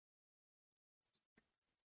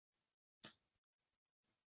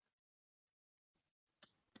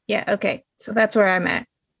 Yeah, okay. So that's where I'm at.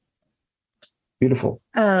 Beautiful.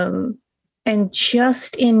 And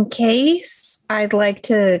just in case, I'd like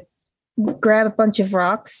to grab a bunch of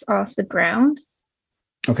rocks off the ground.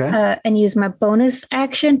 Okay. And use my bonus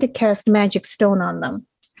action to cast Magic Stone on them.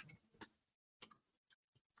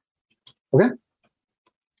 Okay.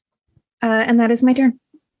 And that is my turn.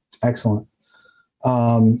 Excellent.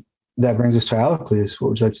 That brings us to Iolocles. What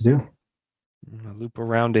would you like to do? I'm gonna loop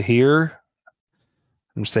around to here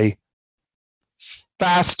and say,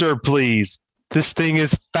 faster, please. This thing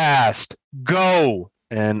is fast. Go.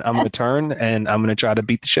 And I'm going to turn and I'm going to try to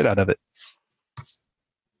beat the shit out of it.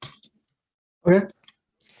 Okay.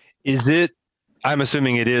 Is it, I'm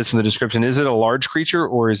assuming it is from the description, is it a large creature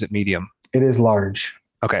or is it medium? It is large.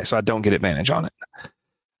 Okay, so I don't get advantage on it.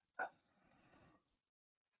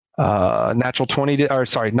 Natural 20 to, or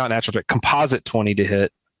sorry, not natural, but composite 20 to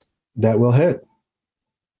hit. That will hit.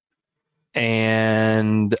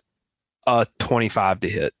 And a 25 to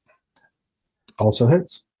hit. Also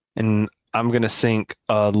hits. And I'm going to sink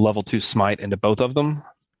a level 2 smite into both of them.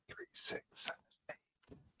 3, 6, 7, 8.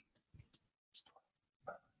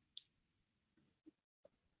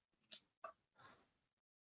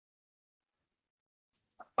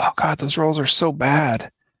 Oh, God, those rolls are so bad.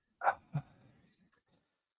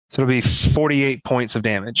 So it'll be 48 points of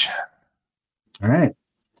damage. All right.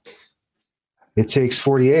 It takes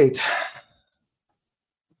 48.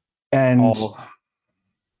 And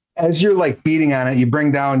as you're like beating on it, you bring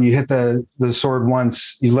down, you hit the sword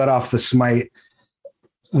once, you let off the smite.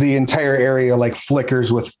 The entire area like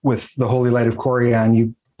flickers with the holy light of Corian.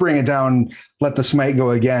 You bring it down, let the smite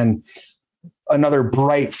go again. Another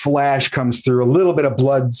bright flash comes through. A little bit of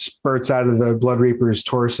blood spurts out of the Blood Reaper's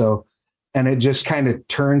torso, and it just kind of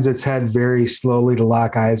turns its head very slowly to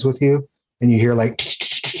lock eyes with you. And you hear like,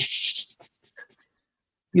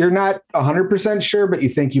 you're not 100% sure, but you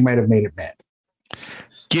think you might have made it mad.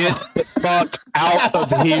 Get the fuck out of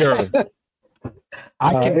here.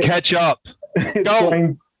 I can catch up.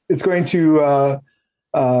 It's going to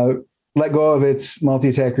let go of its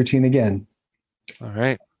multi-attack routine again. All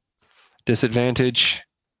right. Disadvantage.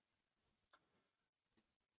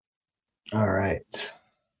 All right.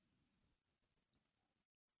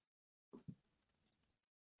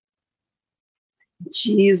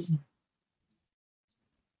 Jeez.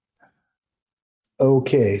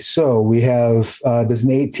 Okay, so we have, does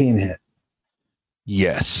an 18 hit?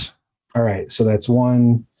 Yes. All right, so that's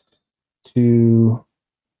 1, 2,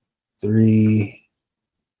 3,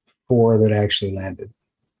 4 that actually landed.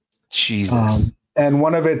 Jesus. And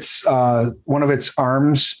one of its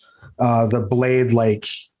arms the blade like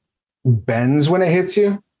bends when it hits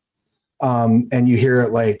you, and you hear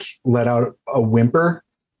it like let out a whimper,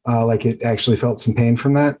 like it actually felt some pain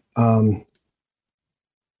from that. And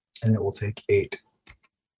it will take 8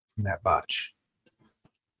 from that botch.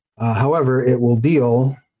 However, it will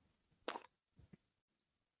deal.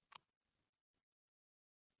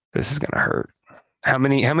 This is gonna hurt. How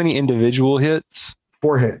many individual hits?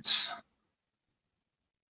 4 hits.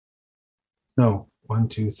 No, 1,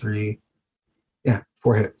 2, 3. Yeah,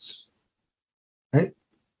 4 hits. Right?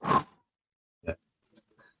 Yeah.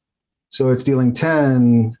 So it's dealing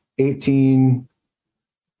 10, 18,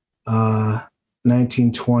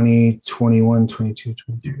 19, 20, 21, 22,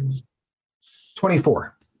 23,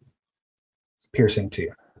 24. Piercing to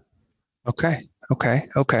you. Okay.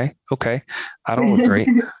 I don't look great.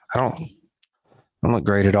 I don't look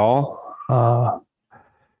great at all.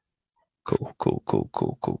 Cool.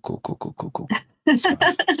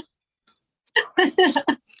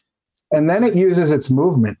 And then it uses its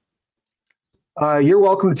movement. You're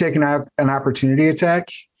welcome to take an opportunity attack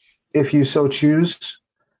if you so choose.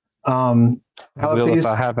 I will if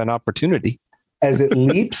I have an opportunity. As it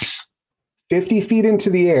leaps 50 feet into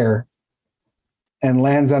the air and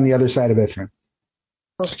lands on the other side of Ithrin.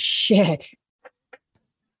 Oh shit.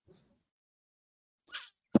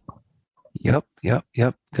 Yep.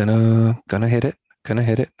 Gonna hit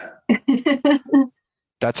it.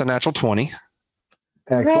 That's a natural 20.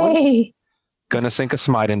 Excellent. Hooray. Gonna sink a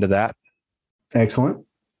smite into that. Excellent.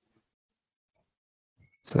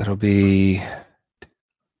 So that'll be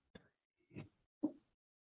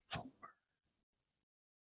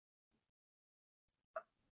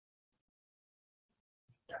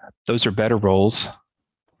those are better rolls.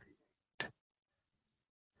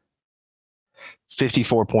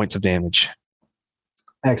 54 points of damage.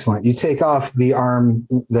 Excellent. You take off the arm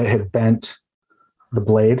that had bent the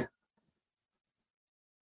blade.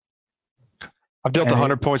 I've dealt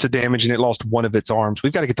 100 points of damage and it lost one of its arms.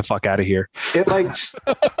 We've got to get the fuck out of here. It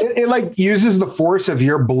like uses the force of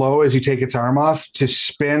your blow as you take its arm off to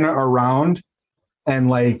spin around and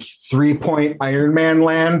like 3-point Iron Man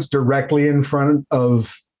land directly in front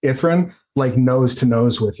of Ithrin, like nose to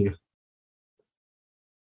nose with you.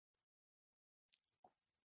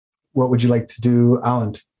 What would you like to do,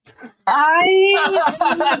 Alan? I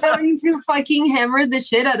am going to fucking hammer the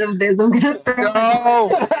shit out of this. I'm gonna throw. No, I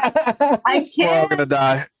we're all can't. gonna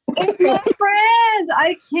die. It's my friend.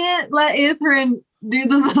 I can't let Ithrin do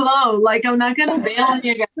this alone. Like I'm not gonna bail on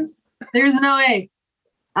you guys. There's no way.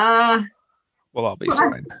 Well, I'll be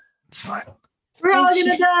fine. It's fine. We're all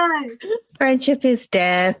gonna die. Friendship is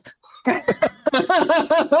death.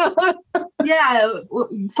 Yeah,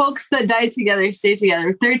 folks that die together stay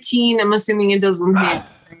together. 13. I'm assuming it doesn't hit.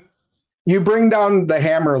 You bring down the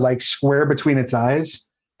hammer like square between its eyes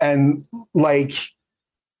and like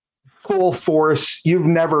full force. You've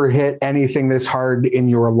never hit anything this hard in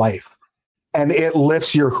your life. And it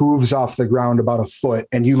lifts your hooves off the ground about a foot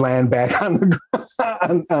and you land back on the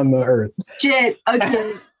on the earth. Shit.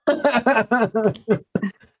 Okay.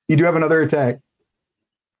 You do have another attack.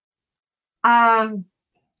 I'm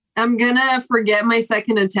gonna forget my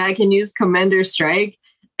second attack and use Commander Strike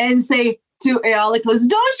and say to Eolicus,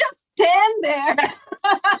 don't just stand there.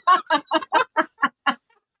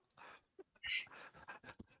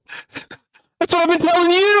 That's what I've been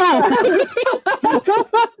telling you.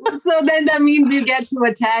 So then that means you get to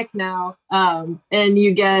attack now. And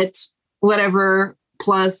you get whatever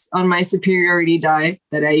plus on my superiority die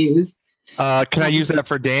that I use. Can I use that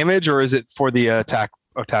for damage or is it for the attack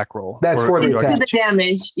roll? That's for the attack. To the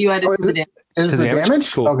damage. You add it to the damage. Is To the damage?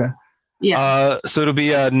 damage? Cool. Okay. Yeah. So it'll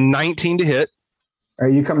be a 19 to hit. All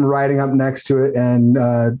right, you come riding up next to it and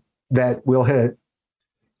that will hit.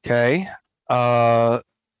 Okay.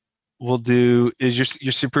 We'll do, is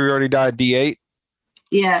your superiority die D8?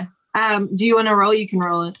 Yeah. Do you want to roll? You can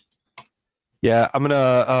roll it. Yeah, I'm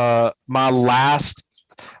gonna my last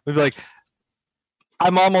we'll be like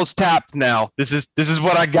I'm almost tapped now. This is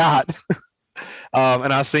what I got.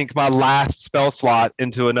 And I sink my last spell slot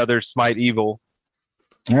into another Smite Evil.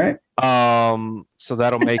 All right. So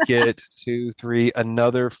that'll make it 2, 3,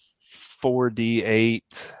 another 4d8.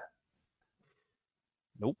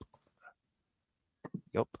 Nope.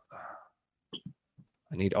 Yep.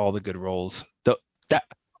 I need all the good rolls. That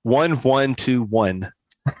 1, 1, 2, 1.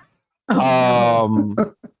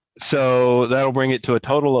 So that'll bring it to a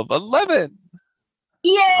total of 11.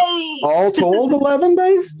 Yay! All told 11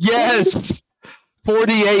 dice? Yes.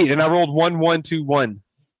 48, and I rolled 1, 1, 2, 1.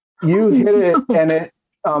 You hit it and it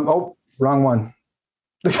wrong one.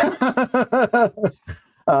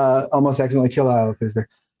 Almost accidentally killed Alec there.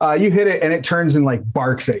 You hit it and it turns and like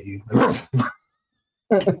barks at you.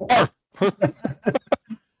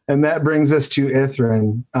 And that brings us to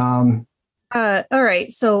Ithrin. All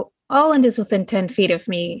right. So Alland is within 10 feet of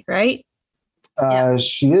me, right?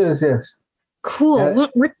 She is, yes. Cool.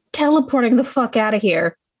 We're teleporting the fuck out of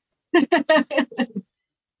here.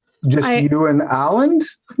 Just you and Alland?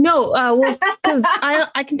 No, well, because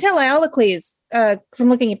I can tell Iolocles from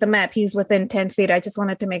looking at the map, he's within 10 feet. I just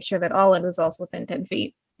wanted to make sure that Alland was also within 10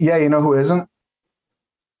 feet. Yeah, you know who isn't?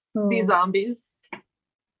 These zombies.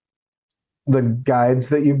 The guides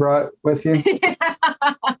that you brought with you.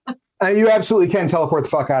 You absolutely can teleport the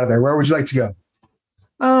fuck out of there. Where would you like to go?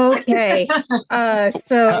 Okay.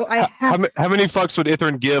 So I have How many fucks would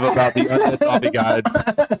Ithrin give about the undead zombie guides?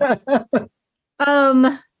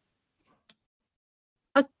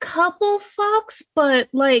 A couple fucks, but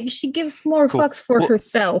like she gives more Cool. fucks for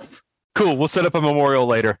herself. Cool. We'll set up a memorial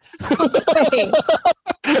later. Okay.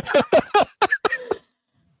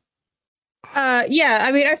 Yeah,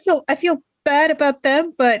 I mean I feel bad about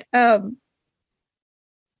them, but they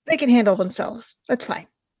can handle themselves. That's fine.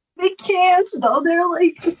 They can't. No, they're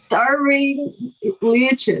like starving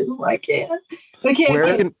leeches. I can't.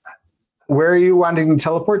 Where are you wanting to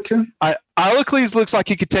teleport to? Iolocles looks like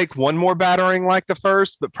he could take one more battering like the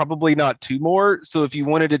first, but probably not two more. So if you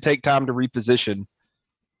wanted to take time to reposition.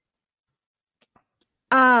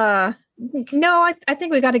 No, I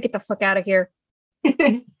think we got to get the fuck out of here.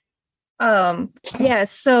 Yeah,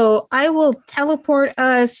 so I will teleport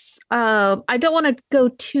us. I don't want to go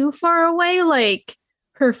too far away. Like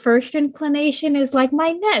her first inclination is like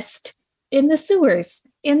my nest in the sewers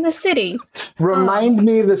in the city. Remind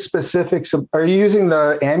me the specifics of, are you using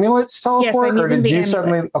the amulets teleport? Yes, I'm using the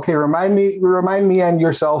amulet. Okay, remind me and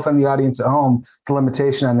yourself and the audience at home the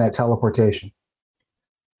limitation on that teleportation.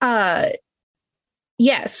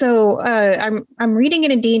 Yeah, so I'm reading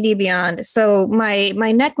it in D&D Beyond. So my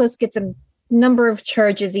necklace gets a number of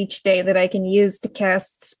charges each day that I can use to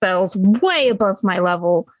cast spells way above my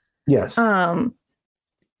level. Yes.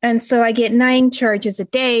 And so I get 9 charges a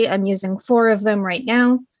day. I'm using 4 of them right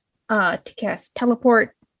now to cast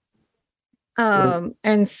teleport.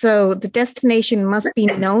 And so the destination must be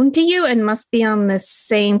known to you and must be on the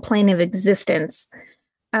same plane of existence.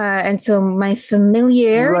 And so my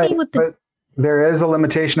familiarity with the... But there is a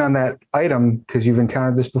limitation on that item because you've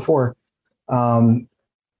encountered this before.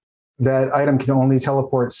 That item can only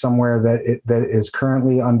teleport somewhere that is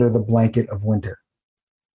currently under the blanket of winter.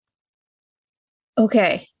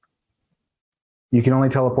 Okay. You can only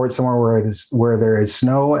teleport somewhere where there is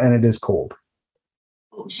snow and it is cold.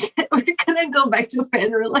 Oh shit! We're gonna go back to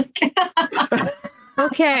Fenrir.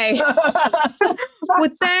 Okay.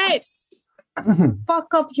 With that,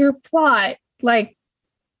 fuck up your plot, like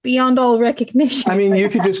beyond all recognition. I mean, you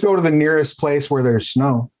could just go to the nearest place where there's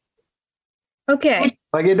snow. Okay.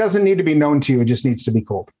 Like it doesn't need to be known to you; it just needs to be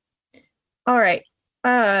cold. All right.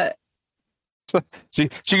 She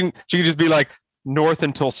can just be like north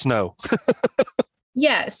until snow.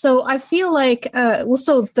 Yeah. So I feel like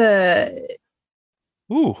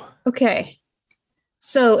Ooh. Okay.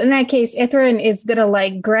 So in that case, Ithrin is gonna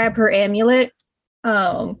like grab her amulet,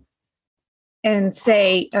 and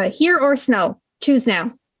say, "Here or snow, choose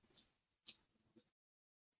now."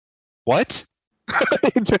 What?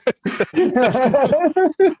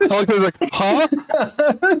 Iolocles like, huh?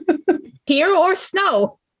 Here or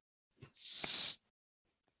snow?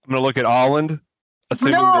 I'm gonna look at Alland,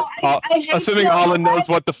 assuming No, that, I hate assuming you. Alland knows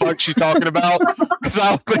what the fuck she's talking about.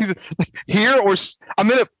 Because here or I'm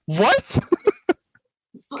gonna what?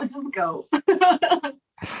 Let's just go.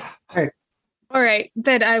 All right,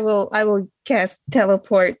 then I will cast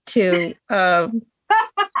teleport to the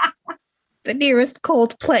nearest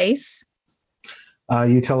cold place.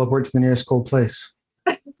 You teleport to the nearest cold place.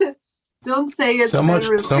 Don't say it's So much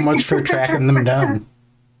for tracking them down.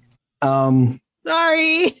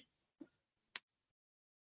 Sorry.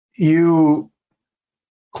 You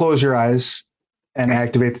close your eyes and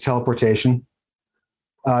activate the teleportation.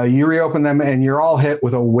 You reopen them and you're all hit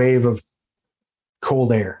with a wave of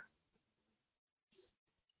cold air.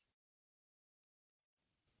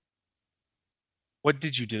 What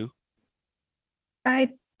did you do?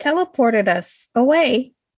 I teleported us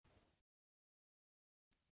away.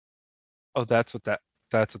 Oh, that's what that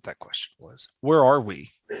question was. Where are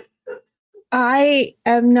we? I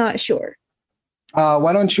am not sure.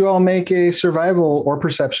 Why don't you all make a survival or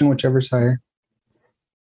perception, whichever's higher?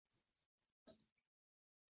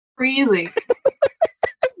 Freezing.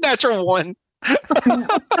 Natural 1.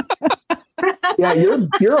 Yeah,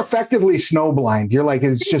 you're effectively snowblind. You're like,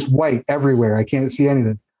 it's just white everywhere. I can't see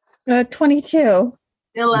anything. 22.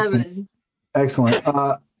 11. Excellent.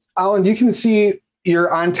 Alan, you can see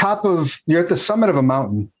you're at the summit of a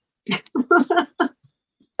mountain.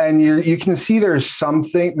 And you can see there's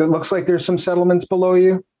something that looks like there's some settlements below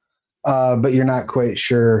you, but you're not quite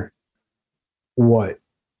sure what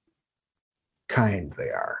kind they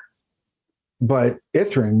are. But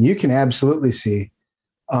Ithrin, you can absolutely see.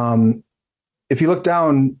 If you look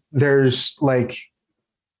down, there's like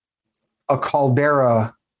a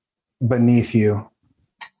caldera beneath you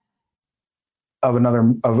of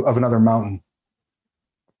another mountain.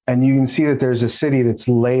 And you can see that there's a city that's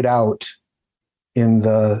laid out in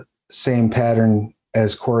the same pattern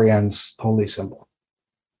as Corian's holy symbol.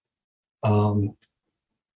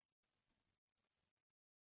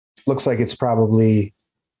 Looks like it's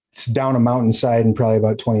down a mountainside and probably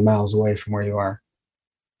about 20 miles away from where you are.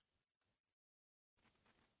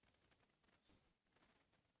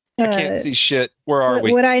 I can't see shit. Where are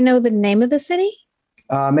we? Would I know the name of the city?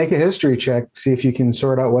 Make a history check. See if you can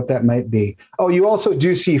sort out what that might be. Oh, you also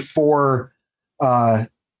do see 4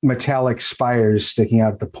 metallic spires sticking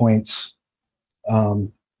out at the points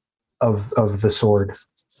of the sword.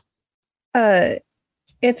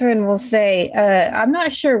 Ithrin will say, I'm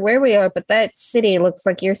not sure where we are, but that city looks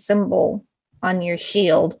like your symbol on your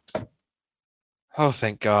shield. Oh,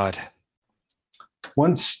 thank God.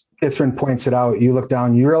 Once Ithrin points it out, you look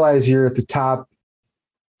down, you realize you're at the top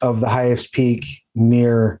of the highest peak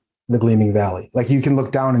near the Gleaming Valley. Like you can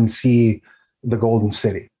look down and see the Golden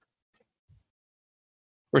City.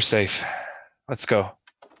 We're safe. Let's go.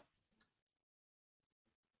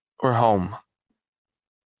 We're home.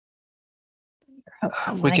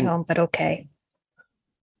 My home, but okay.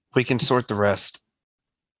 We can sort the rest.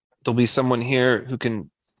 There'll be someone here who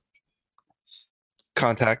can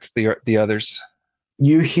contact the others.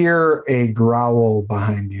 You hear a growl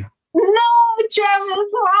behind you. No, Travis,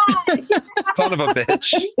 why? Son of a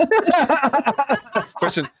bitch.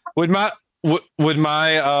 Person, would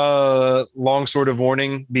my long sword of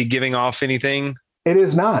warning be giving off anything? It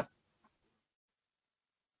is not.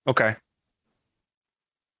 Okay.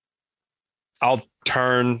 I'll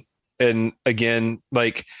turn and again,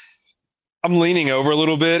 like I'm leaning over a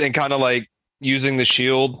little bit and kind of like using the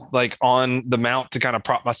shield like on the mount to kind of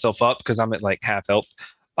prop myself up because I'm at like half health.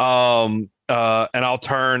 And I'll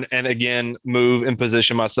turn and again move and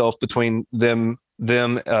position myself between them,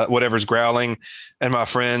 whatever's growling, and my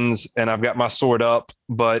friends. And I've got my sword up,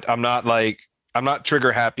 but I'm not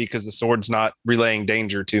trigger happy because the sword's not relaying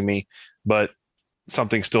danger to me, but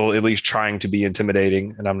something still at least trying to be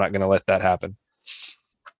intimidating, and I'm not going to let that happen.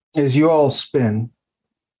 As you all spin,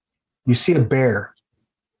 you see a bear,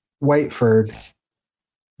 white-furred,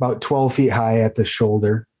 about 12 feet high at the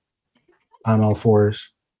shoulder, on all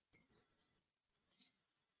fours.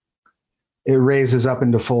 It raises up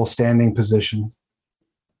into full standing position.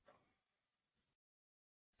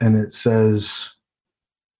 And it says,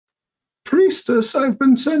 "Priestess, I've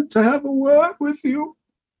been sent to have a word with you."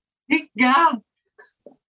 Thank God.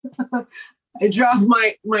 I dropped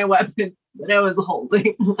my weapon that I was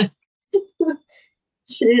holding.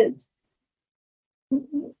 Shit.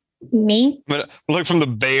 Me? I'm gonna look from the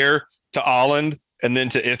bear to Olland, and then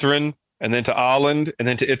to Ithrin, and then to Olland, and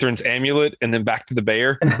then to Ithrin's amulet, and then back to the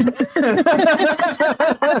bear.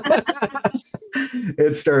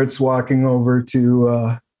 It starts walking over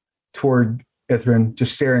to toward Ithrin,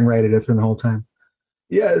 just staring right at Ithrin the whole time.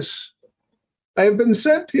 "Yes, I have been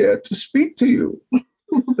sent here to speak to you.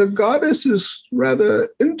 The goddess is rather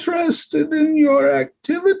interested in your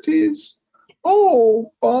activities."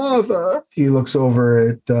 "Oh, bother." He looks over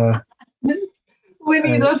at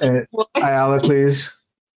Iolocles.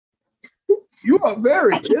 "You are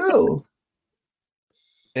very ill."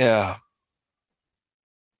 Yeah.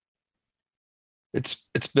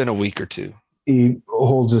 It's been a week or two. He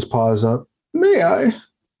holds his paws up. "May I?"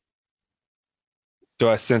 Do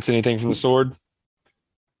I sense anything from the sword?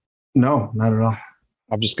 No, not at all.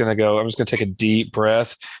 I'm just gonna take a deep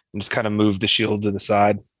breath and just kind of move the shield to the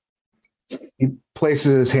side. He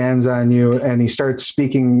places his hands on you and he starts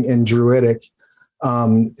speaking in Druidic.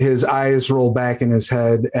 His eyes roll back in his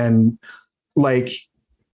head, and like,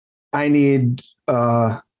 I need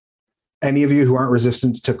any of you who aren't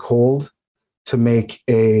resistant to cold to make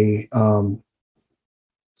a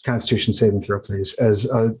Constitution saving throw, please, as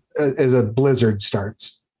a blizzard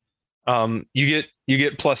starts. You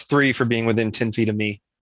get +3 for being within 10 feet of me.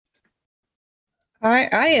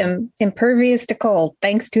 I am impervious to cold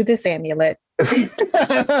thanks to this amulet.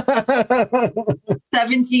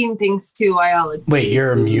 17 thanks to Iology. Wait,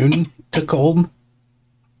 you're immune to cold?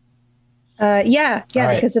 Yeah,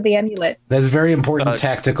 right. Because of the amulet. That's very important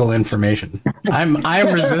tactical information. I'm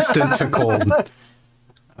resistant to cold.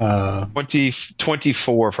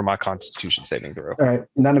 24 for my Constitution saving throw. All right.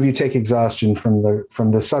 None of you take exhaustion from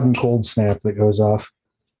the sudden cold snap that goes off.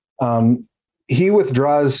 He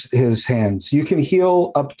withdraws his hands. You can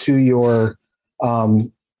heal up to your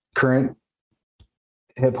current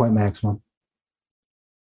hit point maximum.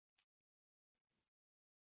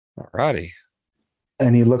 Alrighty.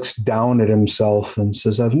 And he looks down at himself and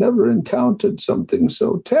says, I've never encountered something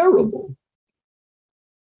so terrible.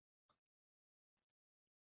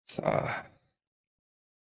 What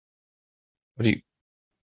do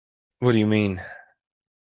you mean?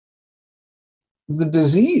 The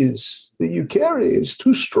disease that you carry is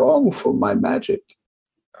too strong for my magic.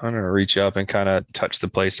 I'm going to reach up and kind of touch the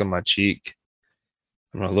place on my cheek.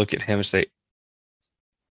 I'm going to look at him and say,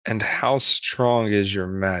 and how strong is your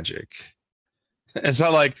magic? As I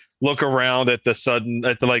like look around at the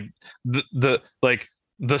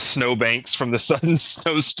snowbanks from the sudden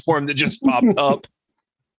snowstorm that just popped up.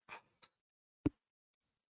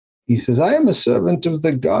 He says, I am a servant of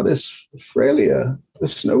the goddess Frelia, the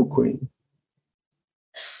Snow Queen.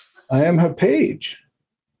 I am her page.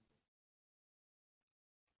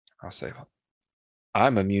 I'll say,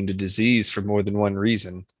 I'm immune to disease for more than one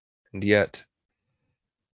reason, and yet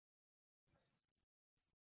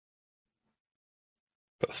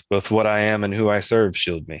both what I am and who I serve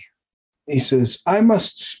shield me. He says, I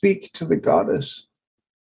must speak to the goddess.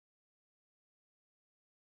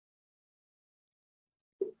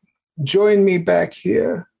 Join me back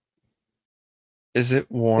here. Is it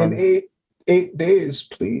warm? In 8 days,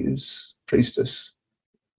 please, priestess.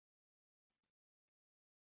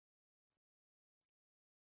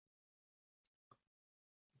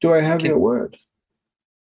 Do I have your word?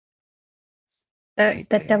 That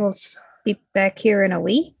will be back here in a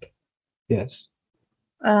week? Yes.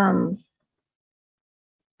 I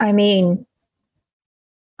mean,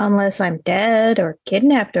 unless I'm dead or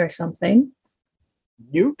kidnapped or something.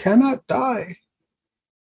 You cannot die.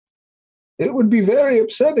 It would be very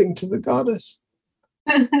upsetting to the goddess.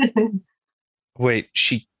 Wait,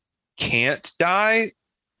 she can't die?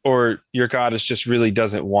 Or your goddess just really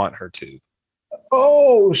doesn't want her to?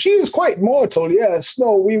 Oh, she is quite mortal, yes.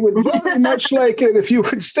 No, we would very much like it if you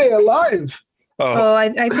could stay alive. Oh,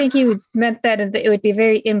 I think you meant that it would be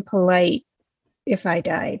very impolite if I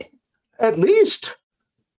died. At least.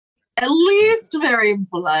 At least very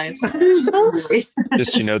polite.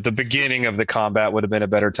 Just, the beginning of the combat would have been a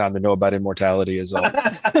better time to know about immortality as well.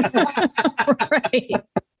 Right.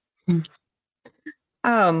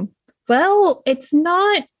 Well, it's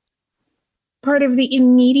not part of the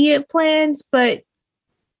immediate plans, but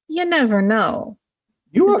you never know.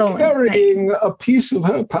 You are carrying a piece of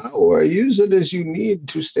her power. Use it as you need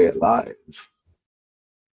to stay alive.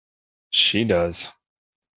 She does.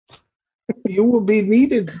 You will be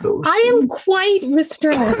needed, though. I am quite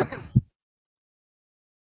restrained.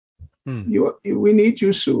 We need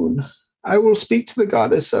you soon. I will speak to the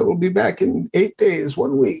goddess. I will be back in 8 days,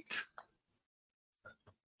 1 week.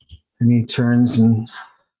 And he turns and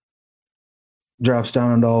drops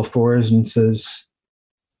down on all fours and says,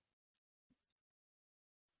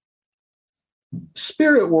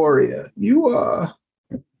 Spirit warrior, you are...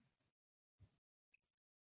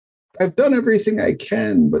 I've done everything I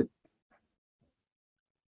can, but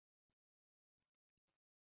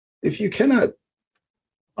if you cannot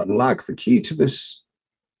unlock the key to this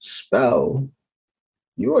spell,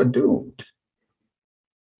 you are doomed.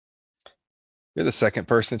 You're the second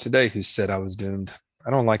person today who said I was doomed. I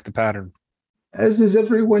don't like the pattern. As is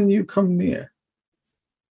everyone you come near.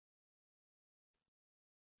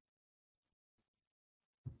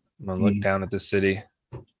 I'm going to look down at the city.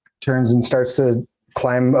 Turns and starts to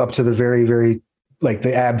climb up to the very, very,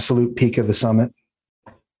 the absolute peak of the summit.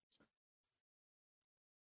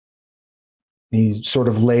 He sort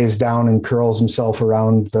of lays down and curls himself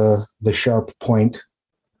around the sharp point.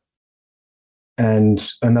 And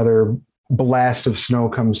another blast of snow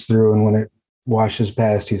comes through, and when it washes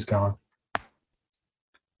past, he's gone.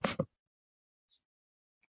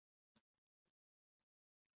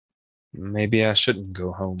 Maybe I shouldn't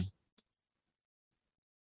go home.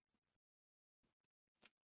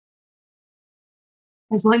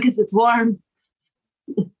 As long as it's warm.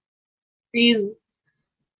 Freezing.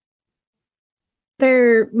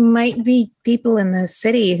 There might be people in the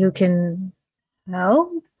city who can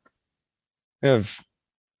help. We have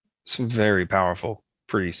some very powerful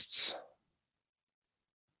priests.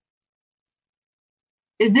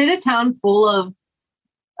 Is it a town full of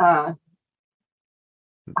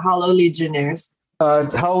Hollow Legionnaires?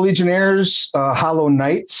 Hollow Legionnaires, Hollow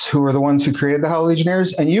Knights, who are the ones who created the Hollow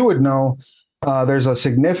Legionnaires, and you would know there's a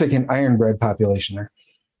significant Ironbred population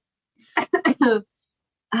there.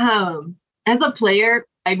 As a player,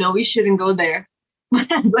 I know we shouldn't go there,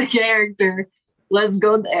 but as a character, let's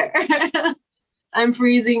go there. I'm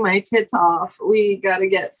freezing my tits off. We gotta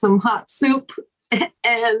get some hot soup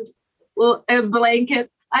and a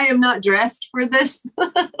blanket. I am not dressed for this.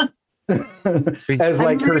 As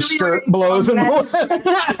like her skirt blows in the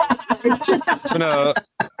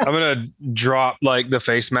I'm gonna drop like the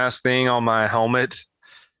face mask thing on my helmet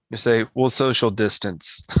and say, "We'll social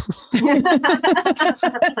distance."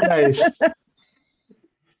 Nice.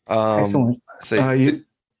 Excellent. Say,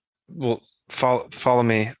 well, follow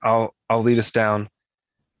me. I'll lead us down.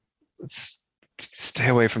 Let's stay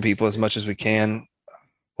away from people as much as we can.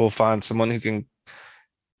 We'll find someone who can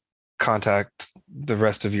contact the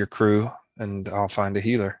rest of your crew, and I'll find a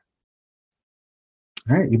healer.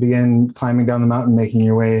 All right, you begin climbing down the mountain, making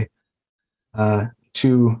your way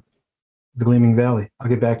to the Gleaming Valley. I'll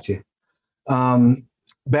get back to you.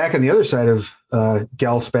 Back on the other side of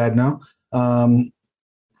Galspad now. No,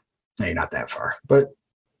 you're not that far, but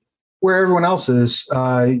where everyone else is,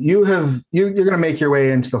 you're going to make your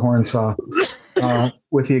way into the Hornsaw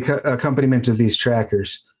with the accompaniment of these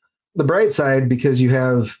trackers. The bright side, because you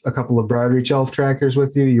have a couple of Broadreach elf trackers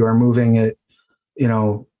with you, you are moving at,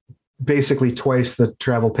 basically twice the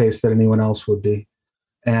travel pace that anyone else would be.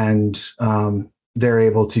 And they're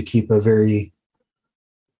able to keep a very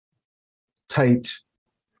tight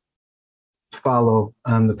follow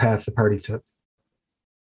on the path the party took.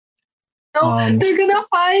 No, they're gonna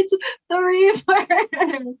find the Reaper.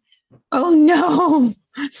 Oh no.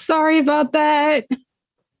 Sorry about that.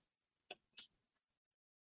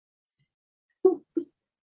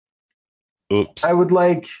 Oops. I would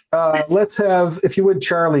like, let's have, if you would,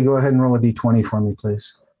 Charlie, go ahead and roll a d20 for me,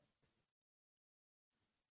 please.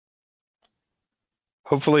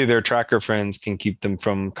 Hopefully their tracker friends can keep them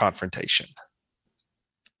from confrontation.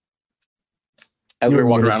 As we're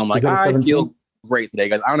walking around, I'm like, Is that a I 17? feel great today,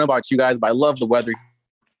 guys. I don't know about you guys, but I love the weather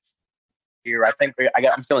here. I think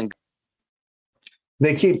I'm feeling good.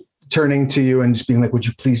 They keep turning to you and just being like, would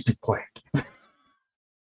you please be quiet?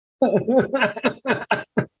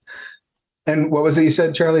 And what was it you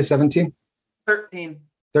said, Charlie? 17? 13.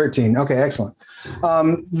 13. Okay, excellent.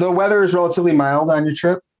 The weather is relatively mild on your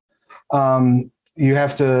trip. You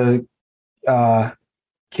have to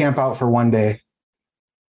camp out for one day.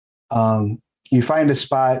 You find a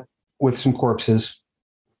spot with some corpses,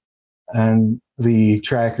 and the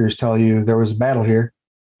trackers tell you there was a battle here.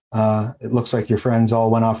 It looks like your friends all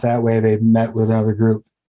went off that way. They met with another group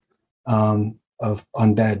of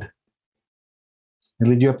undead. They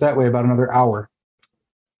lead you up that way about another hour.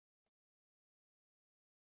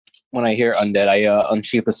 When I hear undead, I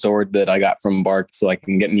unsheath the sword that I got from Bark so I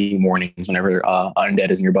can get me warnings whenever undead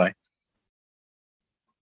is nearby.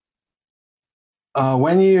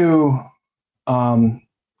 When you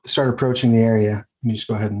start approaching the area, you just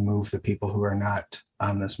go ahead and move the people who are not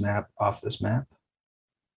on this map off this map.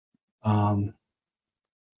 You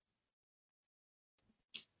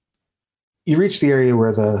reach the area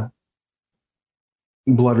where the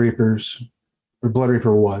Blood Reaper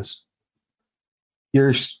was.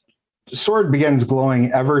 Your sword begins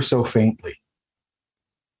glowing ever so faintly.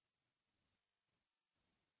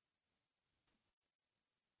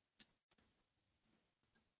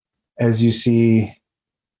 As you see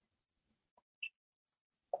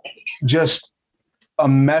just a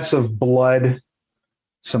mess of blood,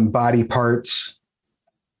 some body parts,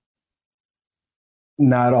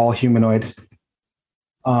 not all humanoid,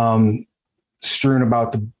 strewn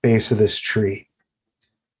about the base of this tree.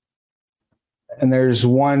 And there's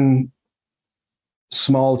one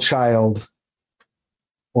small child,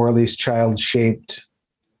 or at least child-shaped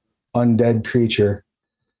undead creature.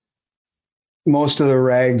 Most of the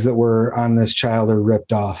rags that were on this child are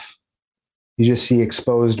ripped off. You just see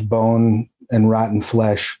exposed bone and rotten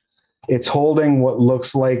flesh. It's holding what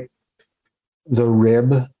looks like the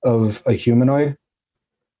rib of a humanoid.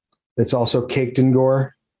 It's also caked in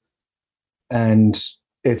gore. And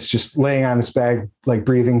it's just laying on its back, like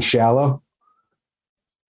breathing shallow.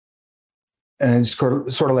 And it just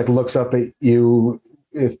sort of like looks up at you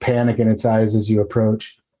with panic in its eyes as you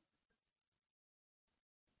approach.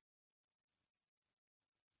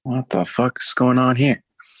 What the fuck's going on here?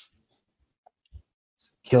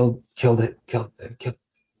 Killed it.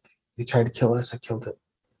 They tried to kill us. I killed it.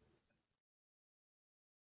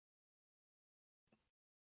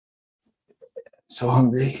 So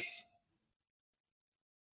hungry.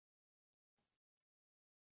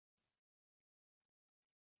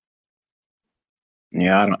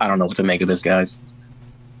 Yeah, I don't know what to make of this, guys.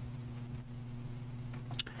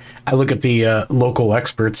 I look at the local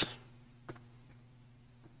experts.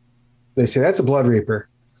 They say that's a Blood Reaper.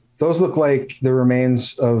 those look like the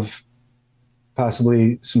remains of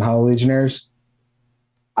possibly some Hollow Legionnaires.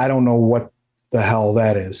 I don't know what the hell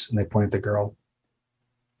that is. And they point at the girl.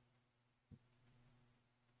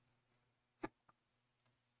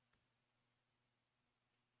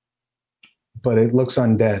 But it looks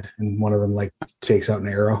undead, and one of them like takes out an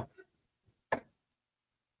arrow.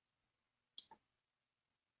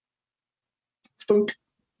 Thunk.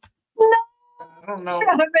 I don't know.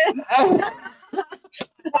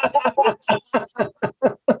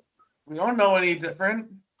 We don't know any different.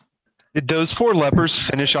 Did those 4 lepers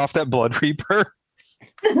finish off that blood reaper?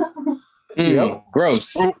 Yep.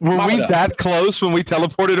 Gross. Were we that close when we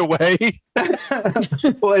teleported away?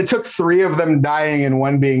 Well, it took 3 of them dying and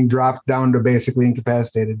 1 being dropped down to basically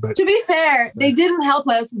incapacitated. But To be fair, they didn't help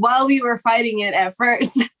us while we were fighting it at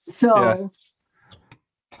first. So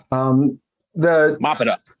the Mop it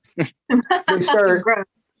up. they start.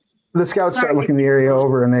 The scouts start looking the area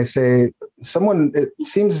over, and they say, "Someone. It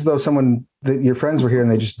seems as though someone that your friends were here, and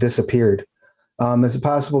they just disappeared. Is it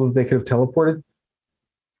possible that they could have teleported?"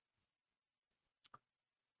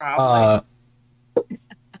 Probably.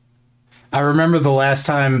 I remember the last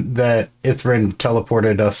time that Ithrin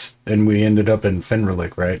teleported us and we ended up in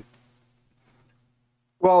Fenrilik, right?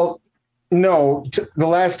 Well, no. The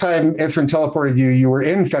last time Ithrin teleported you, you were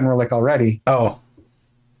in Fenrilik already, Oh,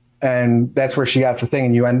 and that's where she got the thing,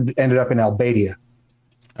 and you ended up in Albadia.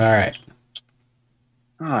 all right.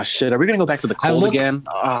 Oh shit! Are we gonna go back to the cold again?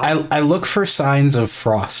 I look for signs of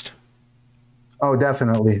frost. Oh,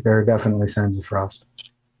 definitely. There are definitely signs of frost.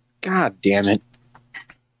 God damn it!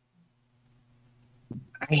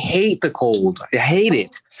 I hate the cold. I hate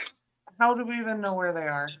it. How do we even know where they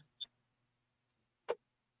are?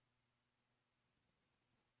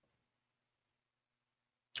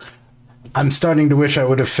 I'm starting to wish I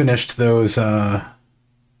would have finished those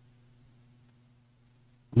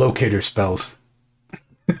locator spells.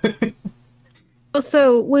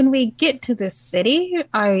 Also, when we get to the city,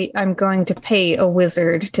 I'm going to pay a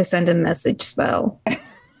wizard to send a message spell.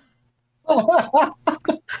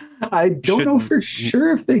 I don't know for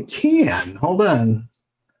sure if they can. Hold on.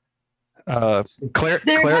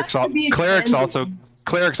 Clerics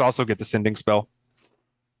also get the sending spell.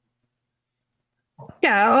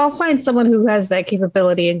 Yeah, I'll find someone who has that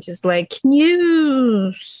capability and just like, can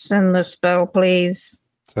you send the spell, please?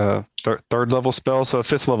 It's a third level spell, so a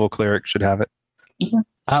 5th level cleric should have it.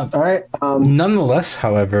 All right. Nonetheless,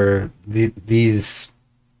 however, these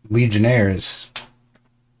legionnaires,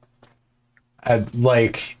 are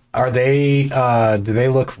they? Do they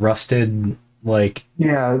look rusted? Like,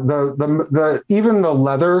 Yeah, the even the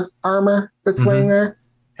leather armor that's laying there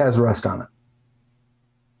has rust on it.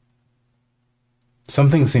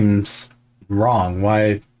 something seems wrong.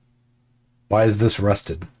 Why is this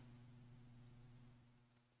rusted?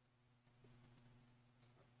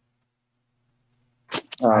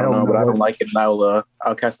 I don't know, but I don't like it, and I'll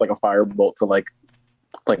cast like a firebolt to like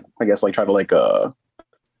I guess like try to like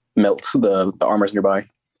melt the armors nearby.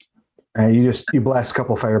 You blast a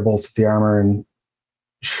couple firebolt at the armor and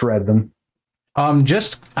shred them.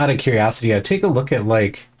 Just out of curiosity, I take a look at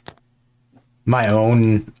like my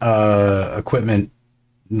own equipment,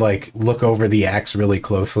 like look over the axe really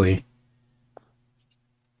closely.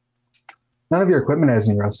 None of your equipment has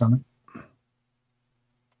any rust on it.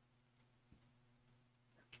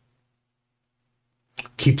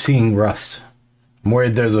 Keep seeing rust. I'm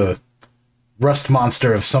worried there's a rust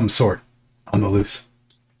monster of some sort on the loose.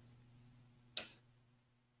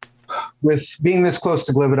 With being this close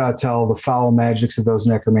to Glividatel, the foul magics of those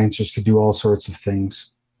necromancers could do all sorts of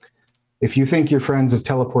things. If you think your friends have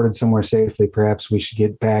teleported somewhere safely, perhaps we should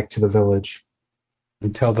get back to the village.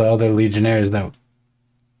 And tell the other legionnaires that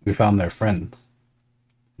we found their friends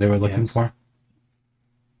they were looking for.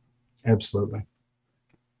 Absolutely.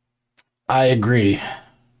 I agree.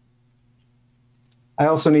 I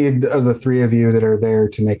also need the 3 of you that are there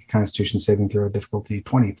to make a Constitution saving throw, difficulty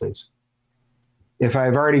 20, please. If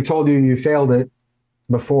I've already told you you failed it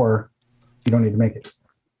before, you don't need to make it.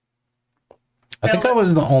 I think I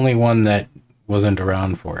was the only one that wasn't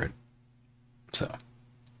around for it. So.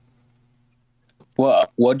 What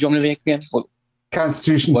do you want me to make again?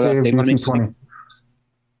 Constitution What save else? DC 20.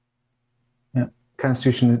 Yeah,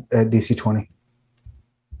 Constitution at DC 20.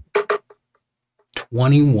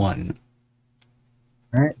 21.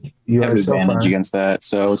 All right. You have are an so advantage far. against that,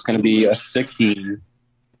 so it's going to be a 16.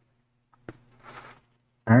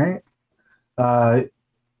 All right.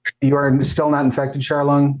 You are still not infected,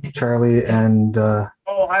 Charlung, Charlie, and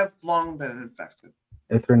Oh, I've long been infected.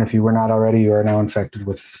 Ithrin. If you were not already, you are now infected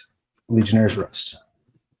with Legionnaire's Rust.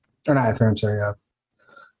 Or not Ithrin, I'm sorry.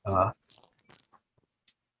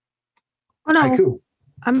 Oh no, Haiku.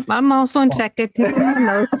 I'm also infected. Taking my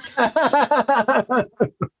notes.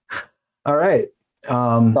 All right.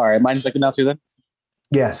 Sorry, am I infected now too then?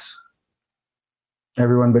 Yes.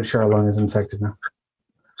 Everyone but Charlone is infected now.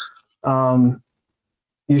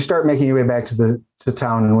 You start making your way back to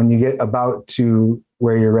town, and when you get about to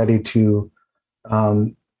where you're ready to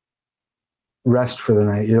rest for the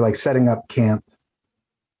night, you're like setting up camp.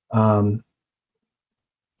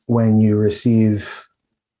 When you receive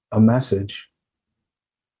a message,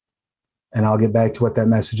 and I'll get back to what that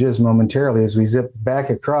message is momentarily as we zip back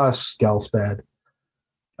across Galspad.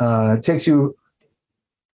 It takes you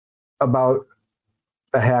about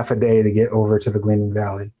a half a day to get over to the Gleaming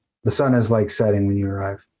Valley. The sun is like setting when you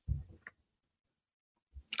arrive.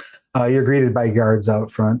 You're greeted by guards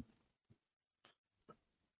out front.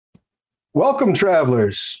 Welcome,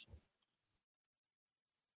 travelers.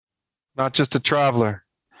 Not just a traveler.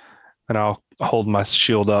 And I'll hold my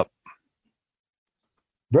shield up.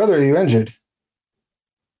 Brother, are you injured?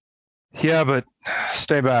 Yeah, but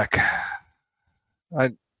stay back.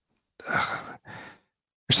 There's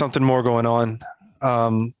something more going on.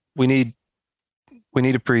 We need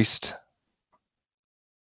a priest.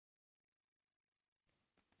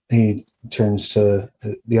 He turns to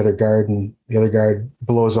the other guard, and the other guard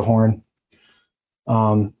blows a horn.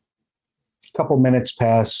 A couple minutes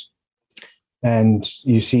pass, and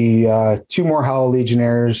you see two more Hollow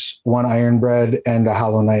Legionnaires, one Ironbred, and a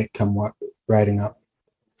Hollow Knight come riding up.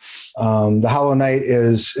 The Hollow Knight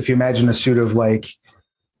is, if you imagine a suit of like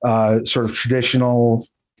sort of traditional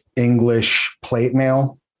English plate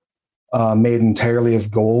mail, made entirely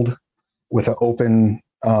of gold with an open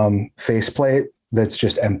faceplate that's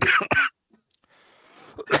just empty.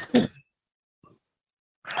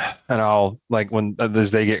 And I'll, like, when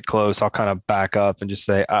as they get close, I'll kind of back up and just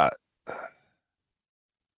say, I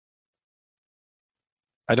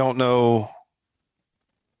don't know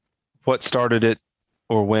what started it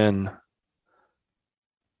or when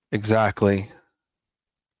exactly,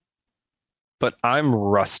 but I'm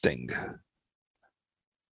rusting.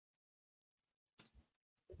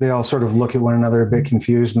 They all sort of look at one another a bit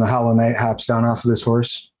confused, and the Hollow Knight hops down off of his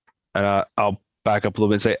horse. And I'll back up a little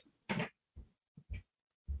bit and say,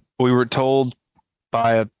 we were told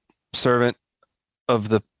by a servant of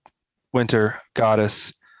the winter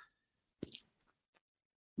goddess,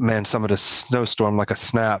 man, summoned a snowstorm like a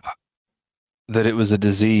snap, that it was a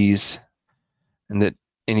disease, and that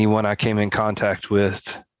anyone I came in contact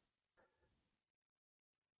with,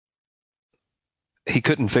 he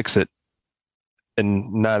couldn't fix it,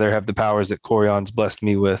 and neither have the powers that Corion's blessed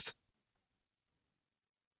me with.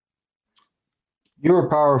 You were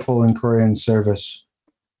powerful in Korean's service,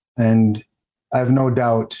 and I have no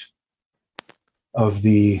doubt of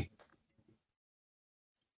the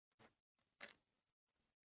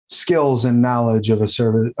skills and knowledge of a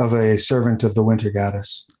servant of the winter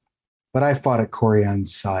goddess. But I fought at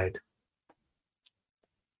Corion's side.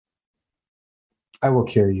 I will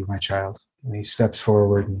cure you, my child. And he steps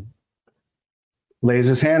forward and lays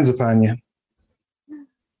his hands upon you.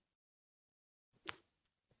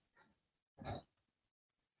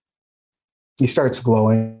 He starts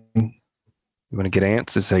glowing. You want to get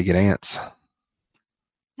ants? This is how you get ants.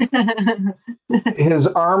 His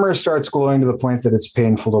armor starts glowing to the point that it's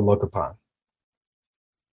painful to look upon.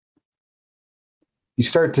 You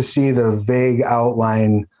start to see the vague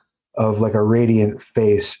outline of like a radiant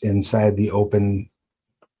face inside the open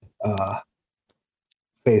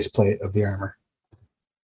faceplate of the armor.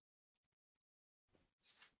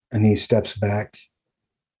 And he steps back.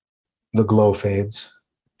 The glow fades.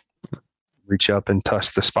 Reach up and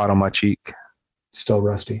touch the spot on my cheek. Still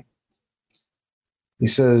rusty. He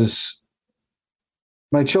says,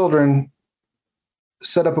 my children,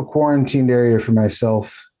 set up a quarantined area for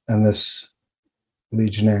myself and this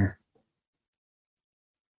legionnaire.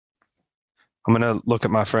 I'm going to look at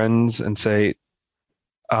my friends and say,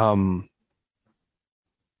 I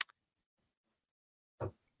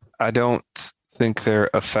don't think they're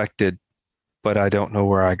affected, but I don't know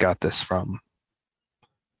where I got this from.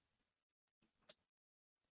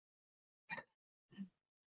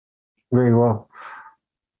 Very well.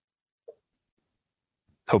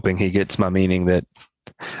 Hoping he gets my meaning that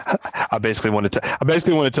I basically want to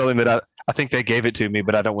tell him that I think they gave it to me,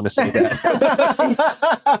 but I don't want to say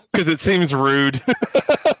that because it seems rude.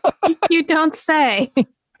 You don't say.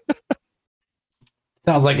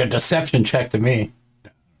 Sounds like a deception check to me.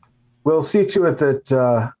 We'll see to it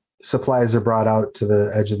that supplies are brought out to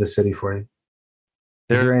the edge of the city for you.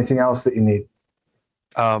 Is there anything else that you need?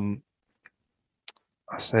 I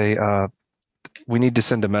say we need to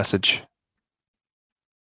send a message.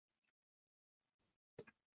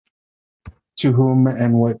 To whom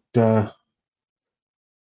and what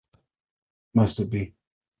must it be?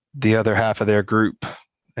 The other half of their group.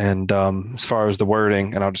 And as far as the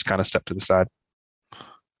wording, and I'll just kind of step to the side.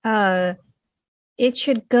 It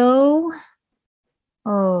should go.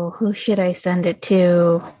 Oh, who should I send it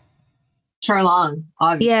to? Charlong,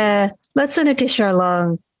 obviously. Yeah, let's send it to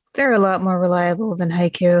Charlong. They're a lot more reliable than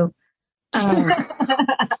Haiku.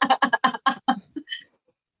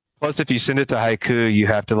 Plus, if you send it to Haiku, you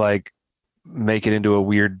have to like make it into a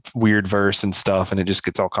weird verse and stuff, and it just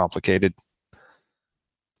gets all complicated.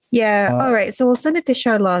 Yeah, all right. So we'll send it to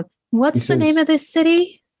Charlong. What's the name of this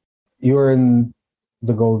city? You are in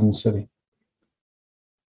the Golden City.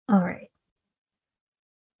 All right.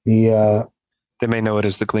 They may know it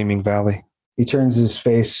as the Gleaming Valley. He turns his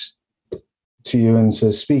face to you and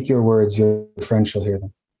says, "Speak your words, your friend shall hear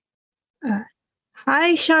them."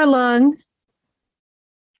 Hi, Charlong.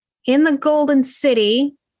 In the Golden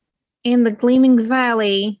City, in the Gleaming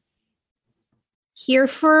Valley, here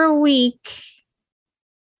for a week,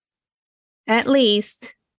 at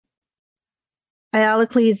least,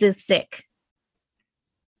 Iolocles is sick.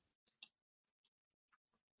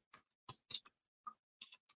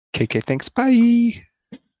 KK, thanks. Bye.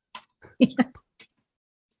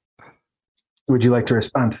 Would you like to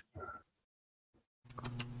respond?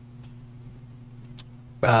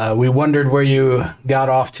 We wondered where you got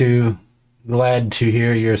off to. Glad to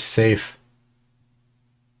hear you're safe.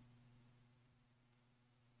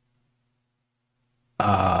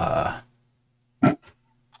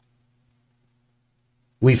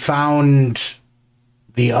 We found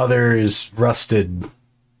the others rusted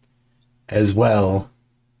as well,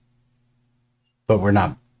 but we're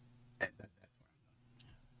not.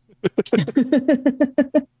 A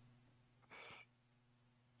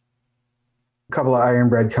couple of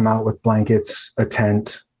Ironbred come out with blankets, a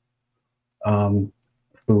tent,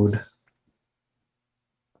 food,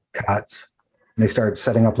 cots. And they start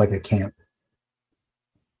setting up like a camp.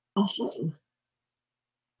 Awesome.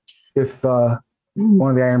 If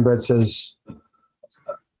one of the Ironbred says,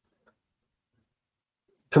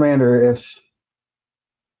 "Commander, if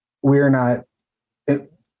we're not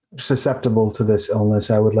susceptible to this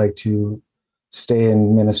illness, I would like to stay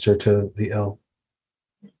and minister to the ill."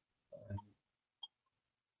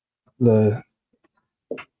 The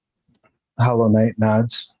Hollow Knight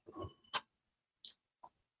nods.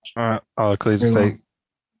 Iolocles say,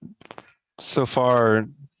 so far,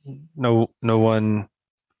 no one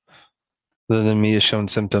other than me has shown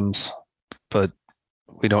symptoms, but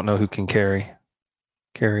we don't know who can carry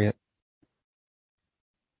it.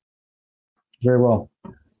 Very well.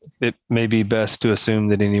 It may be best to assume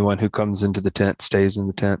that anyone who comes into the tent stays in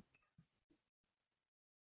the tent.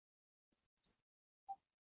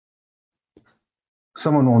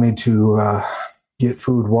 Someone will need to get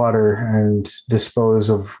food, water, and dispose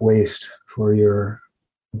of waste for your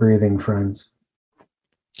breathing friends.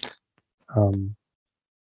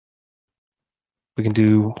 We can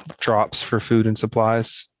do drops for food and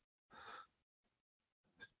supplies.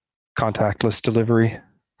 Contactless delivery.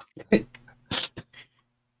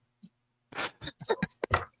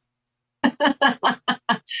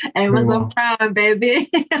 Amazon Prime, baby.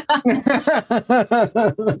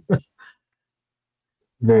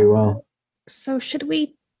 Very well. So should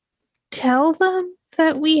we tell them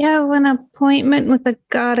that we have an appointment with the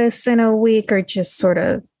goddess in a week, or just sort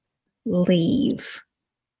of leave?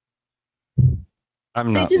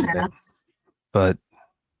 I'm They not do leaving, that. but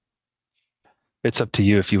it's up to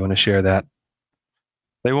you if you want to share that.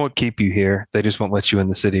 They won't keep you here. They just won't let you in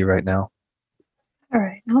the city right now. All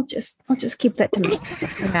right, I'll just keep that to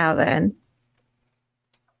myself for now then.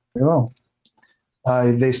 Very well.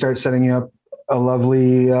 They start setting you up a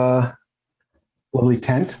lovely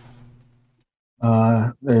tent.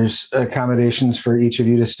 There's accommodations for each of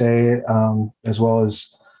you to stay, as well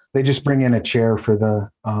as they just bring in a chair for the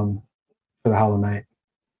Hollow Knight.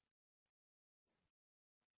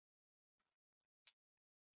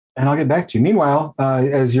 And I'll get back to you. Meanwhile,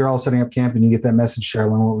 as you're all setting up camp and you get that message,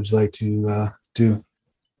 Charlene, what would you like to do?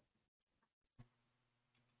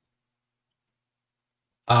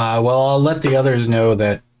 Well, I'll let the others know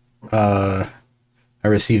that I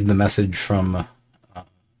received the message from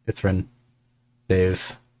Ithrin.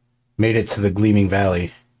 They've made it to the Gleaming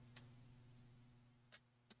Valley.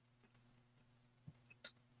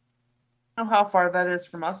 Know how far that is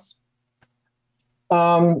from us?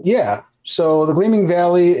 Yeah. So the Gleaming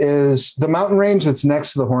Valley is the mountain range that's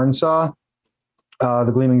next to the Hornsaw.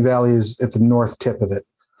 The Gleaming Valley is at the north tip of it.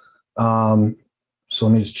 So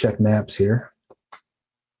let me just check maps here.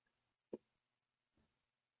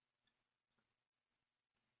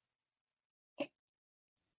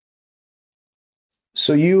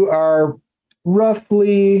 So you are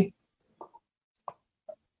roughly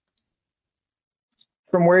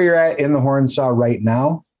from where you're at in the Hornsaw right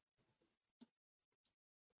now.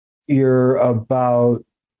 You're about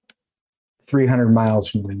 300 miles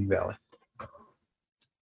from Gleaming Valley.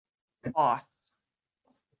 Aw.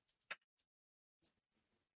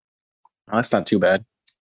 Oh, that's not too bad.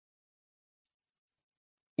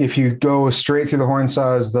 If you go straight through the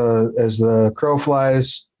Hornsaw as the crow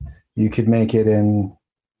flies, you could make it in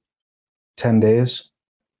 10 days.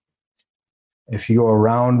 If you go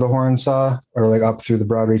around the Hornsaw or like up through the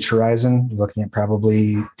Broadreach Horizon, you're looking at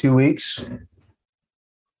probably 2 weeks.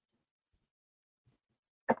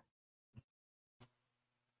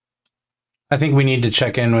 I think we need to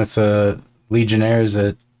check in with Legionnaires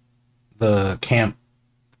at the camp.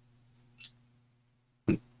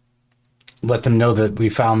 Let them know that we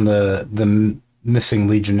found the missing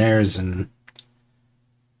Legionnaires and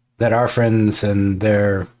that our friends and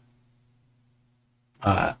their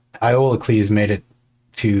Iolocles made it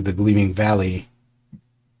to the Gleaming Valley.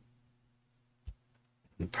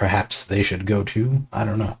 Perhaps they should go too. I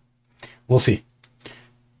don't know. We'll see.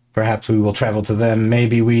 Perhaps we will travel to them.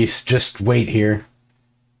 Maybe we just wait here.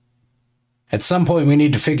 At some point, we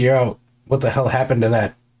need to figure out what the hell happened to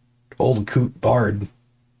that old coot bard.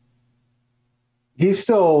 He's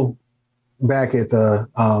still back at the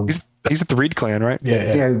He's at the Reed clan, right?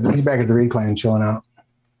 yeah, he's back at the Reed clan chilling out.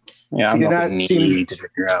 Yeah, I'm He did not not need seem- to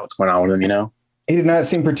figure out what's going on with him, you know? He did not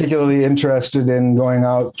seem particularly interested in going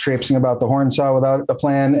out traipsing about the Hornsaw without a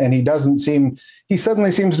plan, and he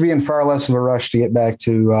suddenly seems to be in far less of a rush to get back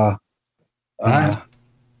to Right.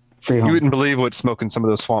 free You home. wouldn't believe what smoking some of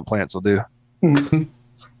those swamp plants will do.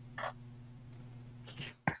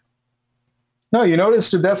 No, you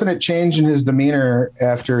noticed a definite change in his demeanor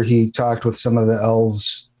after he talked with some of the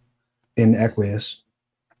elves in Equius.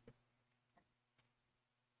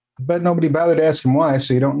 But nobody bothered to ask him why,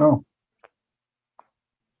 so you don't know.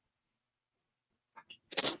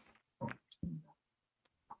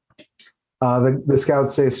 The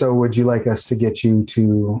scouts say, so would you like us to get you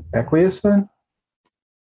to Equius then?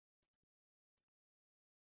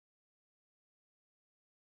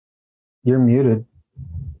 You're muted.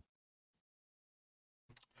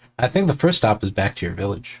 I think the first stop is back to your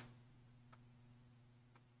village.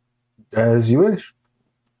 As you wish.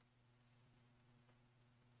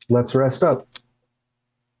 Let's rest up.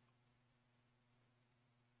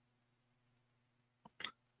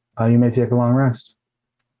 You may take a long rest.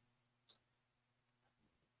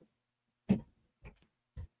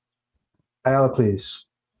 Ayala, please.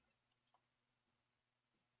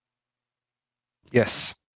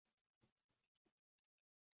 Yes.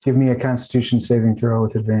 Give me a Constitution saving throw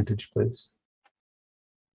with advantage, please.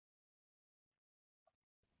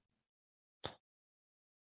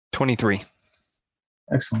 $23.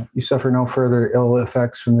 Excellent. You suffer no further ill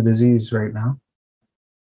effects from the disease right now.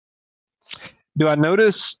 Do I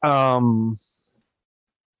notice like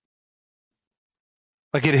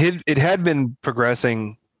it had been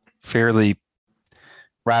progressing fairly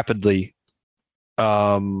rapidly,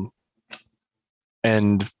 and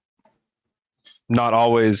not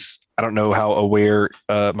always, I don't know how aware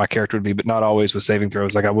my character would be, but not always with saving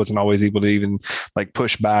throws. Like I wasn't always able to even like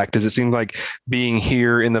push back. Does it seem like being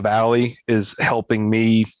here in the valley is helping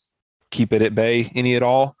me keep it at bay any at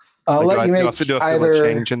all? I'll Like, let you do I make feel like either.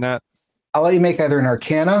 change in that? I'll let you make either an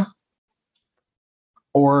Arcana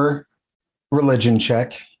or religion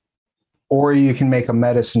check, or you can make a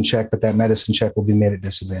medicine check, but that medicine check will be made at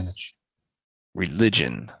disadvantage.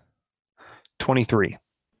 Religion. 23.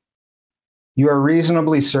 You are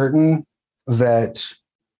reasonably certain that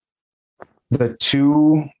the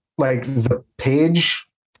two, like the page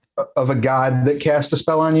of a god that cast a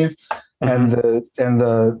spell on you and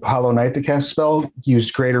the Hollow Knight that cast a spell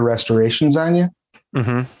used greater restorations on you.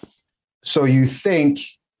 Mm-hmm. So you think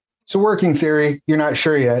it's a working theory. You're not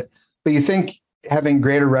sure yet, but you think having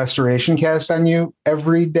greater restoration cast on you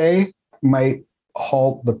every day might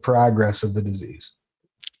halt the progress of the disease.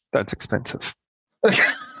 That's expensive.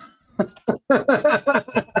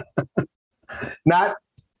 Not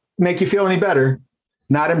make you feel any better,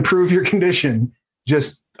 not improve your condition,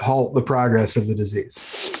 just halt the progress of the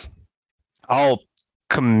disease. I'll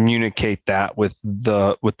communicate that with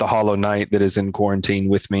the Hollow Knight that is in quarantine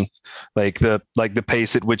with me, like the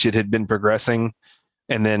pace at which it had been progressing,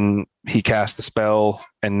 and then he cast the spell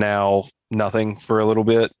and now nothing for a little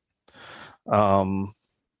bit.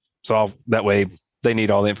 So that way they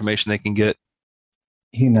need all the information they can get.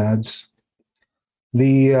 He nods.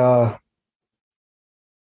 The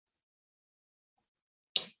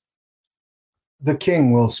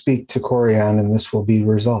king will speak to Corian and this will be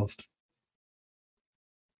resolved.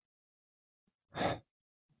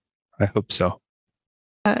 I hope so.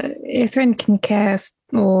 Ithrin can cast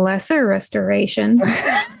lesser restoration.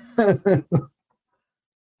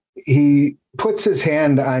 He puts his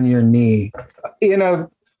hand on your knee in a,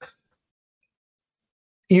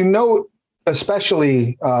 you note,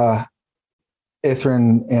 especially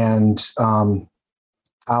Ithrin and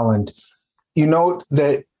Holland, you note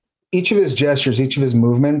that each of his gestures, each of his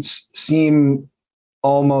movements seem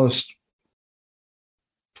almost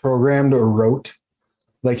programmed or rote.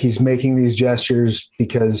 Like he's making these gestures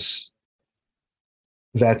because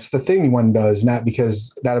that's the thing one does, not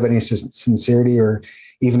of any sincerity or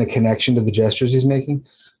even a connection to the gestures he's making.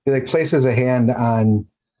 He like places a hand on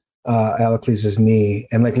Alacles' knee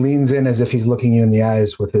and like leans in as if he's looking you in the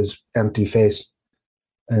eyes with his empty face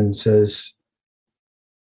and says,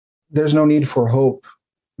 "There's no need for hope,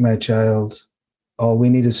 my child. All we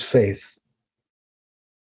need is faith."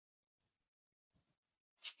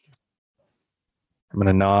 I'm going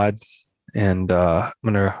to nod and I'm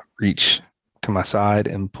going to reach to my side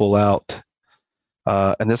and pull out.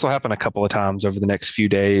 And this will happen a couple of times over the next few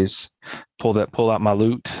days. Pull out my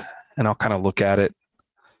loot, and I'll kind of look at it,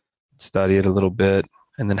 study it a little bit,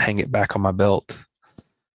 and then hang it back on my belt.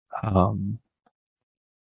 And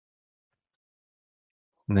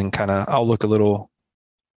then I'll look a little,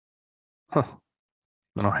 then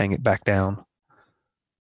I'll hang it back down.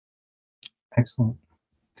 Excellent.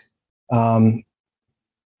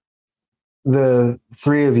 The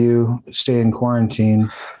three of you stay in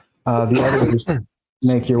quarantine. The others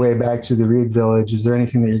make your way back to the Reed Village. Is there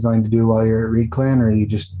anything that you're going to do while you're at Reed Clan, or are you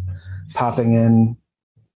just popping in?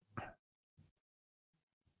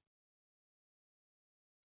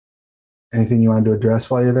 Anything you want to address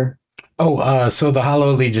while you're there? Oh, so the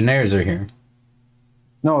Hollow Legionnaires are here.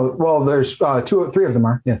 No, well, there's three of them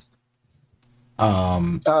are, yes.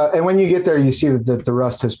 And when you get there, you see that the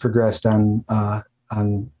rust has progressed on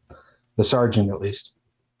the sergeant, at least.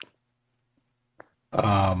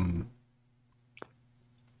 I'll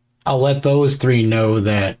let those three know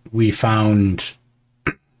that we found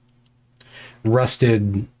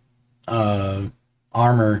rusted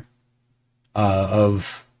armor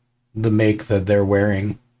of the make that they're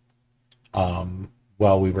wearing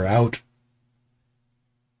while we were out,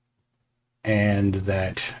 and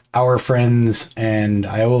that our friends and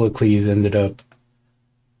Iolacles ended up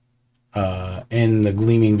in the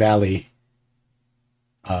Gleaming Valley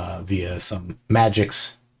via some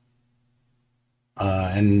magics.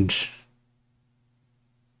 And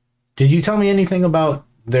did you tell me anything about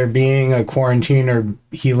there being a quarantine or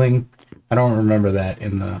healing? I don't remember that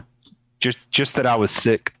in the... Just that I was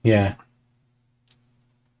sick. Yeah.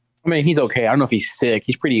 I mean, he's okay. I don't know if he's sick.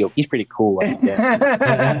 He's pretty cool.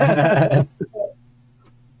 Yeah,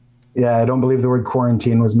 I don't believe the word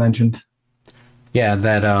quarantine was mentioned. Yeah,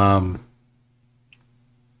 that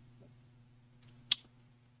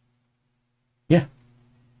yeah.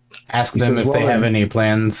 Ask them if they have any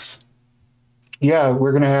plans. Yeah,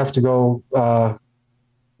 we're gonna have to go.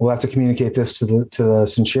 We'll have to communicate this to the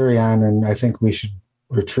Centurion, and I think we should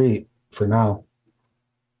retreat for now.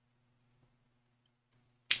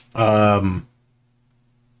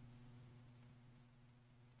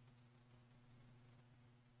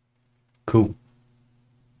 Cool.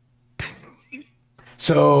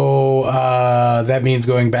 So that means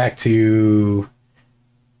going back to...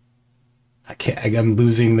 I'm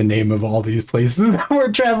losing the name of all these places that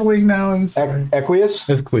we're traveling now. I'm sorry. Equius?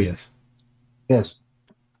 Equius. Yes.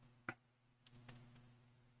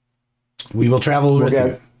 We will travel with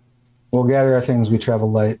you. We'll gather our things. We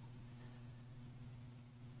travel light.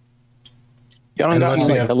 Y'all don't got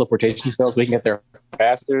any teleportation spells so we can get there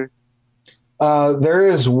faster? There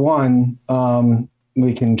is one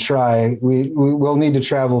we can try. We will need to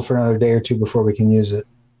travel for another day or two before we can use it.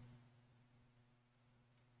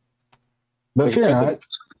 But fear not.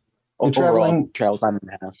 You're traveling. Travel time and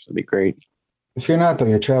a half. That'd be great. Fear not, though.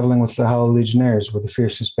 You're traveling with the Hollow Legionnaires. We're the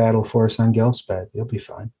fiercest battle force on Gelspad. You'll be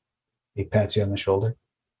fine. He pats you on the shoulder.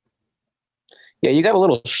 Yeah, you got a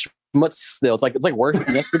little schmutz still. It's like worse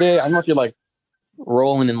than yesterday. I don't know if you're like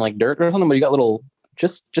rolling in like dirt or something, but you got little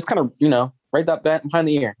just kind of, right that bat behind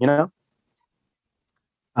the ear,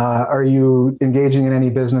 Are you engaging in any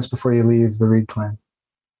business before you leave the Reed clan?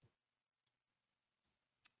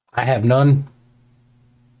 I have none.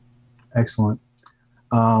 Excellent.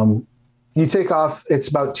 You take off. It's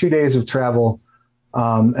about 2 days of travel.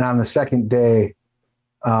 And on the second day,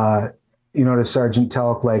 you notice Sergeant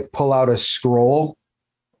Telk pull out a scroll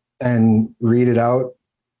and read it out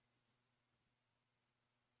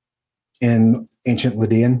in ancient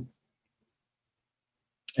Lydian.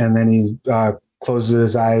 And then he closes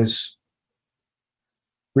his eyes,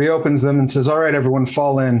 reopens them, and says, "All right, everyone,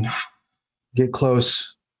 fall in. get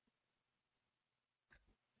close.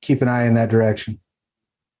 Keep an eye in that direction.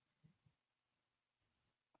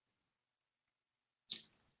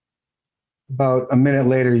 About a minute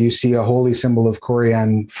later, you see a holy symbol of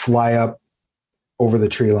Corian fly up over the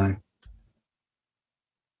tree line.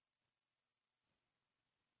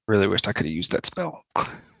 Really wished I could have used that spell.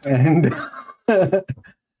 And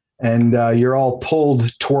you're all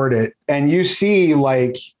pulled toward it, and you see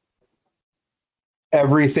like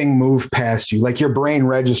everything move past you. Like your brain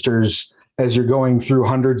registers as you're going through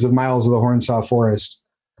hundreds of miles of the Hornsaw Forest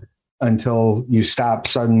until you stop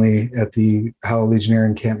suddenly at the Hell Legionnaire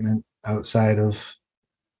encampment outside of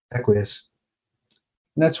Equius.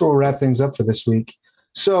 And that's where we'll wrap things up for this week.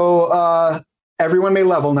 So everyone may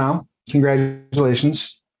level now.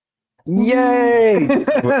 Congratulations. Yay!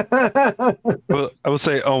 Well, I will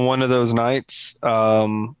say on one of those nights,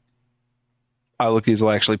 Alukis will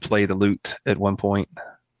actually play the lute at one point.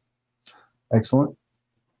 Excellent.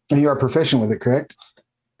 And you are proficient with it, correct?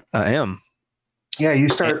 I am. Yeah, you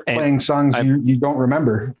start playing songs you don't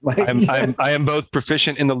remember. Like I am both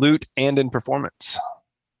proficient in the lute and in performance.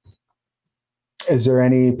 Is there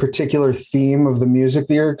any particular theme of the music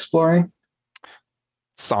that you're exploring?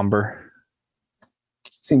 Somber.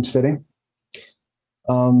 Seems fitting.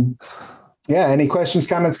 Yeah, any questions,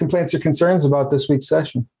 comments, complaints, or concerns about this week's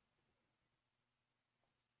session?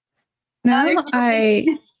 No,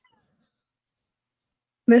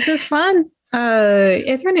 this is fun.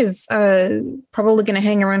 Ithrin is probably going to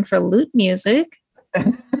hang around for lute music.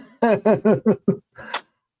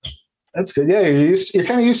 That's good. Yeah, you're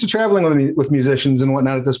kind of used to traveling with musicians and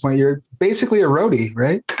whatnot at this point. You're basically a roadie,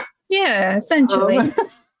 right? Yeah, essentially.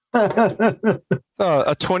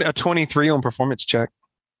 A 23 on performance check.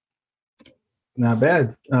 Not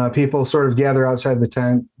bad. People sort of gather outside the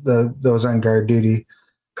tent, those on guard duty, a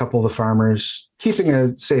couple of the farmers, keeping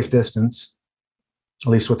a safe distance, at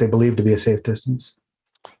least what they believe to be a safe distance.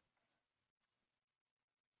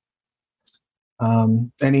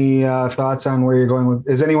 Any thoughts on where you're going with?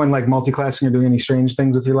 Is anyone like multi-classing or doing any strange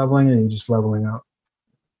things with your leveling, or are you just leveling out?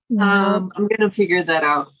 I'm gonna figure that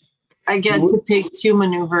out. I get to pick 2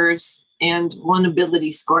 maneuvers and 1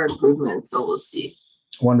 ability score improvement, so we'll see.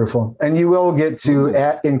 Wonderful. And you will get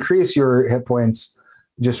to increase your hit points.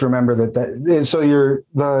 Just remember that so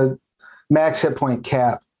the max hit point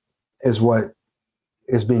cap is what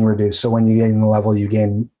is being reduced. So when you gain the level, you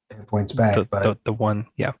gain hit points back. But the one,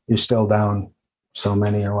 yeah, you're still down so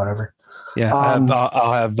many or whatever. Yeah,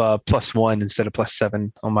 I'll have +1 instead of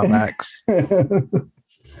 +7 on my max.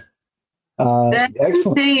 That's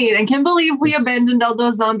insane. I can't believe we abandoned all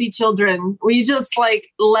those zombie children. We just let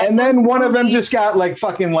and then one of them just got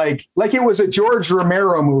fucking like it was a George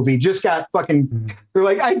Romero movie, just got fucking, they're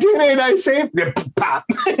like, I did it, I saved it. Pop.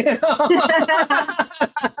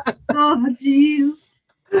 Oh jeez.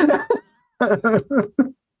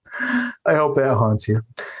 I hope that haunts you.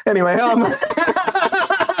 Anyway,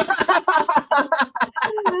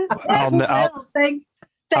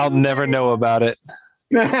 I'll never know about it.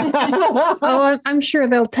 Oh, I'm sure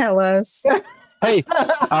they'll tell us. Hey,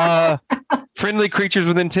 friendly creatures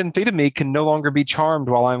within 10 feet of me can no longer be charmed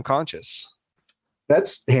while I'm conscious.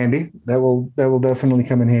 That's handy. That will definitely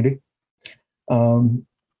come in handy. All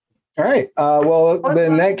right. Well,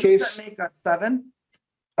 then in that case, that make us 7?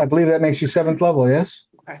 I believe that makes you 7th level. Yes.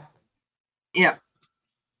 Okay. Yeah.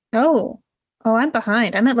 Oh, I'm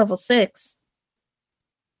behind. I'm at level 6.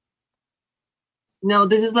 No,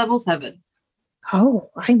 this is level 7. Oh,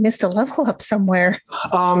 I missed a level up somewhere.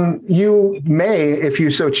 You may, if you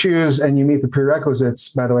so choose, and you meet the prerequisites,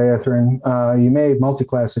 by the way, Ithrin, you may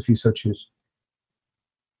multi-class if you so choose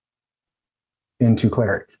into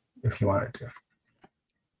cleric if you wanted to.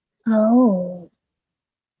 Oh.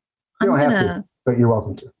 You don't have to, but you're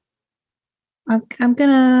welcome to. I'm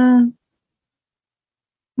gonna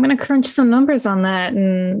crunch some numbers on that,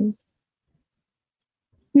 and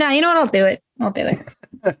you know what? I'll do it.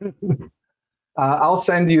 I'll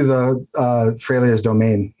send you the Frelia's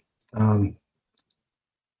domain.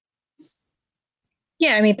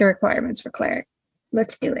 Yeah, I meet the requirements for cleric.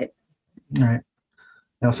 Let's do it. All right.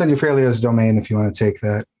 I'll send you Frelia's domain if you want to take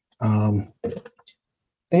that. And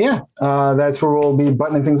yeah, that's where we'll be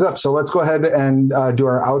buttoning things up. So let's go ahead and do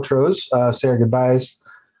our outros, say our goodbyes.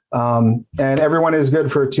 And everyone is good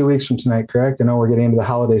for 2 weeks from tonight, correct? I know we're getting into the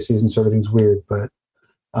holiday season, so everything's weird, but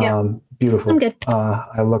beautiful. I'm good.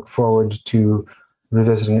 I look forward to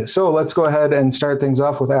revisiting it. So let's go ahead and start things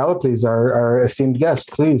off with Aluklis, our esteemed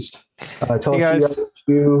guest. Please tell us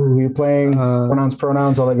who you're playing,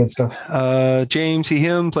 pronouns, all that good stuff. James, he,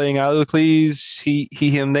 him, playing Aluklis, he,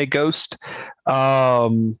 him, they, ghost. I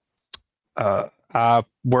I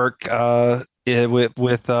work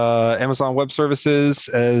with Amazon Web Services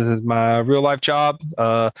as my real life job,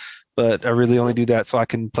 but I really only do that so I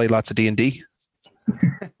can play lots of D&D.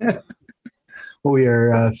 We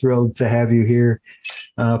are thrilled to have you here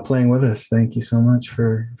playing with us. Thank you so much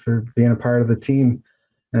for being a part of the team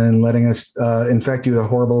and letting us infect you with a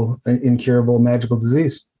horrible, incurable, magical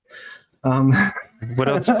disease. What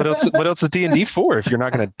else is D&D for if you're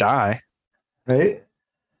not going to die? Right.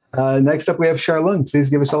 Next up, we have Charlung. Please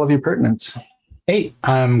give us all of your pertinence. Hey,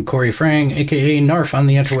 I'm Corey Frang, aka Narf on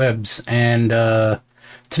the interwebs, and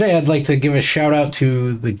today I'd like to give a shout out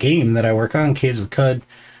to the game that I work on, Caves of Cud,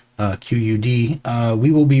 QUD.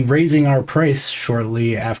 We will be raising our price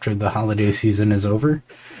shortly after the holiday season is over,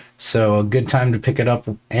 so a good time to pick it up,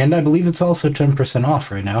 and I believe it's also 10%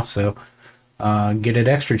 off right now, so get it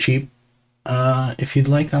extra cheap if you'd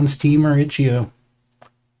like on Steam or itch.io.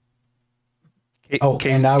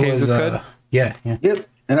 And I was yeah. Yep.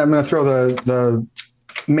 And I'm going to throw the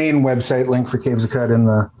main website link for Caves of Cud in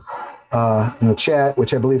the chat,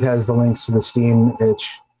 which I believe has the links to the Steam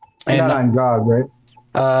itch. And not on GOG, right?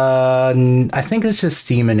 I think it's just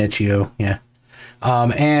Steam and itch.io. Yeah.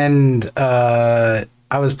 And I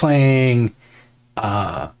was playing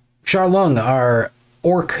Charlung, our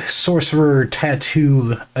orc sorcerer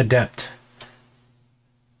tattoo adept.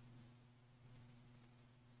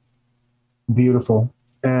 Beautiful.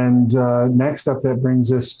 And next up, that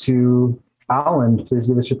brings us to Alan. Please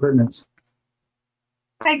give us your pertinence.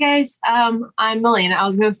 Hi guys, I'm Milena. I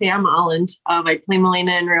was going to say I'm Alan. I play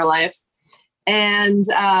Milena in real life, and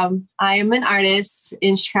I am an artist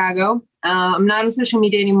in Chicago. I'm not on social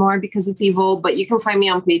media anymore because it's evil, but you can find me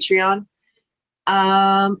on Patreon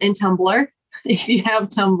and Tumblr if you have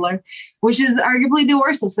Tumblr, which is arguably the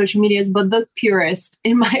worst of social medias, but the purest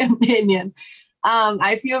in my opinion.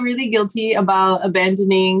 I feel really guilty about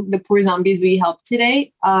abandoning the poor zombies we helped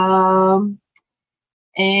today. And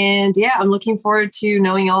yeah, I'm looking forward to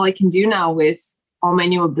knowing all I can do now with all my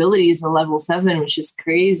new abilities in level 7, which is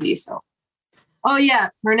crazy. So, oh yeah,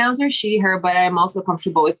 pronouns are she, her, but I'm also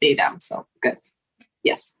comfortable with they, them. So good.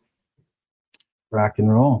 Yes. Rock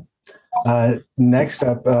and roll. Next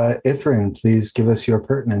up, Ithrin, please give us your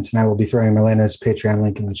pertinence. And I will be throwing Milena's Patreon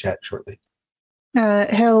link in the chat shortly.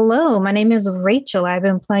 Hello, my name is Rachel. I've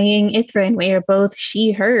been playing Ithrin. We are both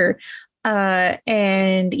she, her.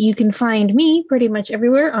 And you can find me pretty much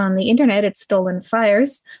everywhere on the internet. It's Stolen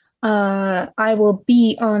Fires. I will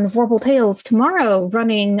be on Vorpal Tales tomorrow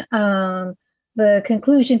running the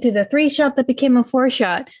conclusion to the 3-shot that became a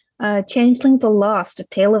 4-shot. Changeling the Lost, A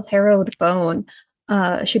Tale of Harrowed Bone.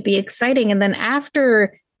 Should be exciting. And then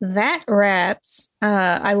after that wraps,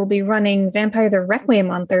 I will be running Vampire the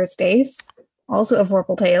Requiem on Thursdays. Also of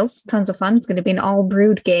Vorpal Tales. Tons of fun. It's going to be an all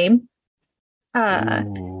brewed game.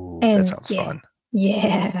 Ooh, and that sounds fun.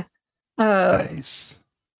 Yeah. Nice.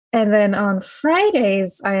 And then on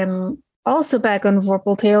Fridays, I am also back on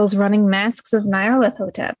Vorpal Tales running Masks of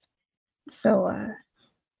Nyarlathotep. So,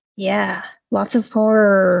 yeah, lots of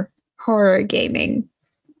horror gaming.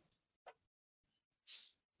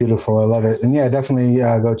 Beautiful. I love it. And yeah, definitely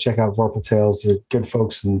go check out Vorpal Tales. They're good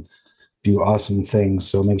folks and do awesome things.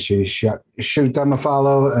 So make sure you shoot them a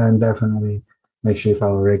follow, and definitely make sure you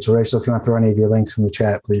follow Rachel. Rachel, if you want to throw any of your links in the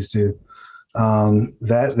chat, please do.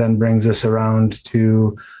 That then brings us around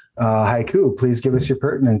to Haiku. Please give us your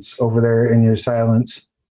pertinence over there in your silence.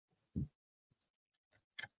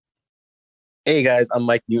 Hey guys, I'm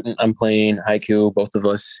Mike Newton. I'm playing Haiku, both of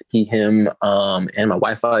us, he, him, and my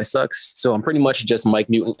Wi-Fi sucks. So I'm pretty much just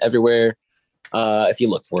Mike Newton everywhere if you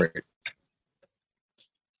look for it.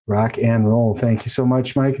 Rock and roll. Thank you so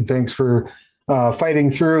much, Mike, and thanks for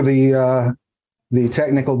fighting through the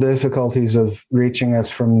technical difficulties of reaching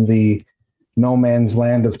us from the no man's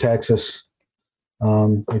land of Texas. I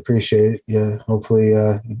appreciate it. Yeah, hopefully,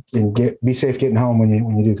 and be safe getting home when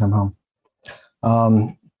you do come home.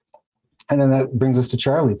 And then that brings us to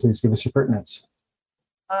Charlie. Please give us your pertinence.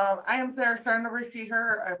 I am Sarah Starnover, she,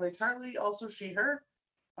 her. I play Charlie, also she, her,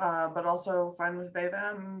 but also fine with they,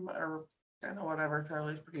 them, or kind of whatever.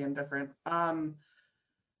 Charlie's pretty indifferent. And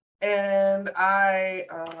I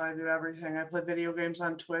do everything. I play video games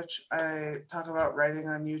on Twitch. I talk about writing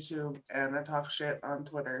on YouTube, and I talk shit on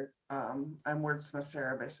Twitter. I'm Wordsmith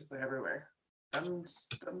Sarah basically everywhere. Them's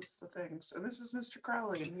the things. And this is Mr.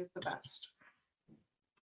 Crowley, and he's the best.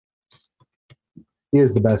 He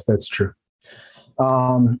is the best. That's true.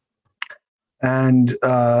 And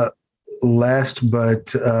last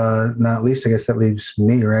but not least, I guess that leaves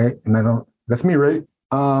me, right? And that's me, right?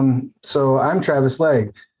 So I'm Travis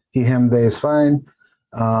Legg. He, him, they is fine.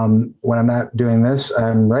 When I'm not doing this,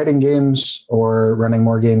 I'm writing games or running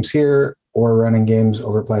more games here or running games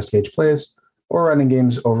over at Plastic Age Plays, or running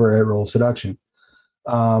games over at Roll Seduction.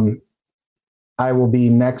 I will be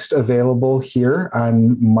next available here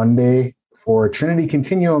on Monday for Trinity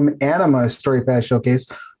Continuum Anima Story Pass Showcase,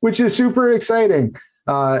 which is super exciting.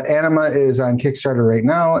 Anima is on Kickstarter right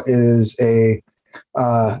now. It is a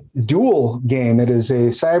dual game. It is a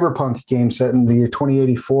cyberpunk game set in the year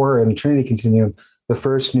 2084 in the Trinity Continuum, the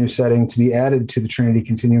first new setting to be added to the Trinity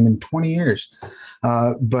Continuum in 20 years.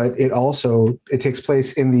 But it takes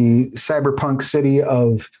place in the cyberpunk city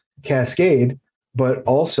of Cascade, but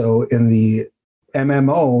also in the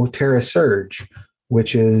MMO Terra Surge,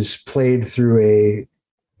 which is played through a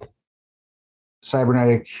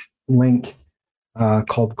cybernetic link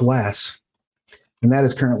called Glass. And that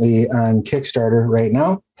is currently on Kickstarter right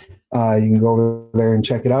now. You can go over there and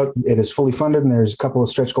check it out. It is fully funded, and there's a couple of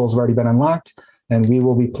stretch goals have already been unlocked. And we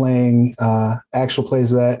will be playing actual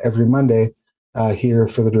plays of that every Monday here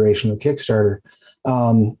for the duration of the Kickstarter.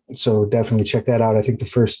 So definitely check that out. I think the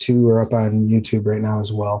first 2 are up on YouTube right now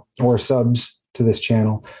as well, or subs to this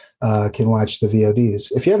channel can watch the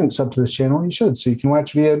VODs. If you haven't subbed to this channel, you should, so you can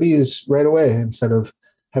watch VODs right away instead of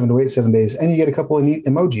having to wait 7 days. And you get a couple of neat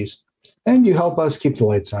emojis, and you help us keep the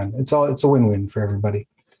lights on. It's a win-win for everybody.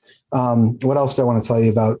 What else do I want to tell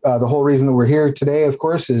you about? The whole reason that we're here today, of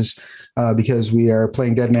course, is because we are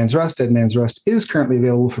playing Dead Man's Rust. Dead Man's Rust is currently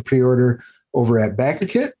available for pre-order over at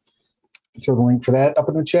BackerKit. Throw the link for that up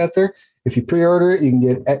in the chat there. If you pre-order it, you can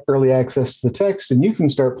get early access to the text, and you can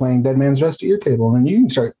start playing Dead Man's Rust at your table. And then you can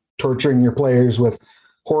start torturing your players with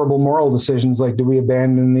horrible moral decisions like, do we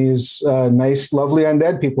abandon these nice, lovely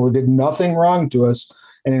undead people who did nothing wrong to us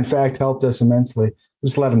and, in fact, helped us immensely?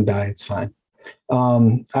 Just let them die. It's fine.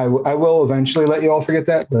 I will eventually let you all forget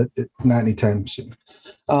that, but not anytime soon.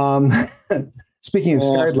 Speaking of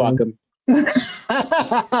Scarred Lands,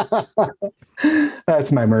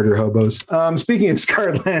 that's my murder hobos. Speaking of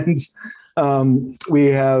Scarred Lands,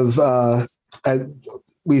 we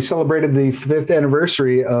celebrated the 5th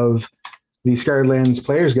anniversary of the Scarred Lands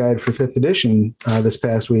Player's Guide for 5th edition this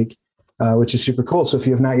past week, which is super cool. So if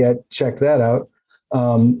you have not yet checked that out,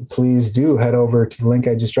 please do head over to the link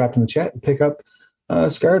I just dropped in the chat and pick up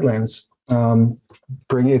Scarred Lands.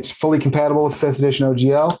 It's fully compatible with 5th edition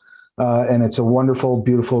OGL, and it's a wonderful,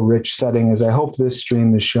 beautiful, rich setting, as I hope this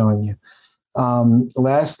stream is showing you.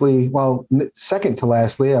 Second to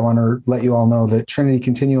lastly, I want to let you all know that Trinity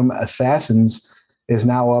Continuum Assassins is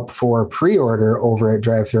now up for pre-order over at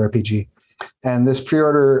DriveThruRPG. And this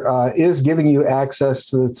pre-order is giving you access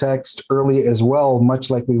to the text early as well, much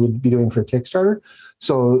like we would be doing for Kickstarter.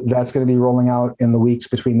 So that's going to be rolling out in the weeks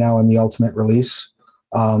between now and the ultimate release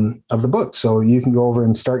of the book. So you can go over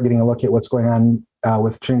and start getting a look at what's going on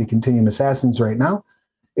with Trinity Continuum Assassins right now.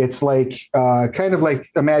 It's like kind of like,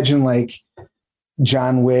 imagine like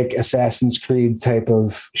John Wick, Assassin's Creed type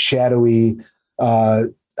of shadowy.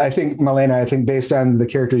 I think, Malena, based on the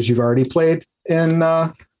characters you've already played in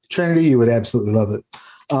Trinity, you would absolutely love it.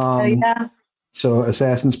 Yeah. So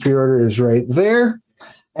Assassin's pre-order is right there.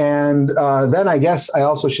 And then I guess I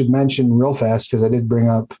also should mention real fast, because I did bring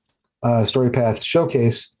up StoryPath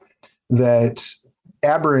Showcase, that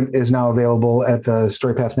Aberrant is now available at the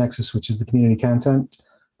StoryPath Nexus, which is the community content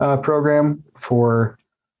program for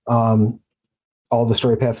all the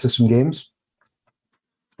StoryPath system games.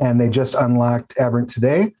 And they just unlocked Aberrant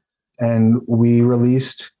today, and we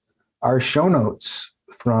released our show notes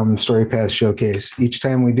from StoryPath Showcase. Each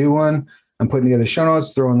time we do one, I'm putting together show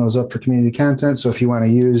notes, throwing those up for community content. So if you want to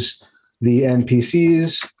use the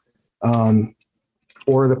NPCs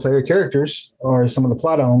or the player characters or some of the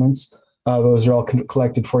plot elements, those are all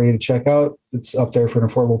collected for you to check out. It's up there for an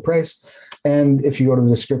affordable price. And if you go to the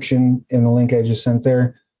description in the link I just sent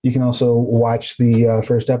there, you can also watch the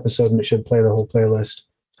first episode, and it should play the whole playlist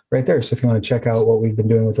right there. So if you want to check out what we've been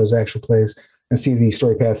doing with those actual plays and see the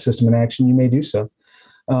StoryPath system in action, you may do so.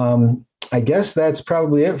 I guess that's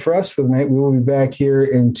probably it for us for the night. We will be back here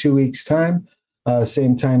in 2 weeks' time,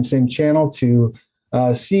 same channel, to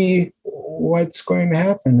see what's going to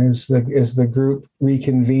happen as the group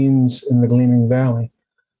reconvenes in the Gleaming Valley.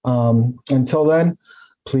 Until then,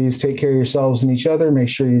 please take care of yourselves and each other. Make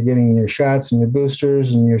sure you're getting your shots and your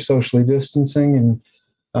boosters and you're socially distancing. And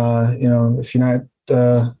if you're not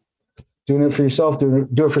doing it for yourself, do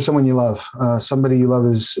it for someone you love. Somebody you love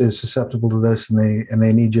is susceptible to this, and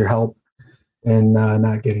they need your help in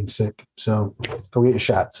not getting sick. So go get your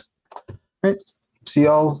shots. All right. See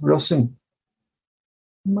y'all real soon.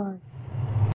 Bye.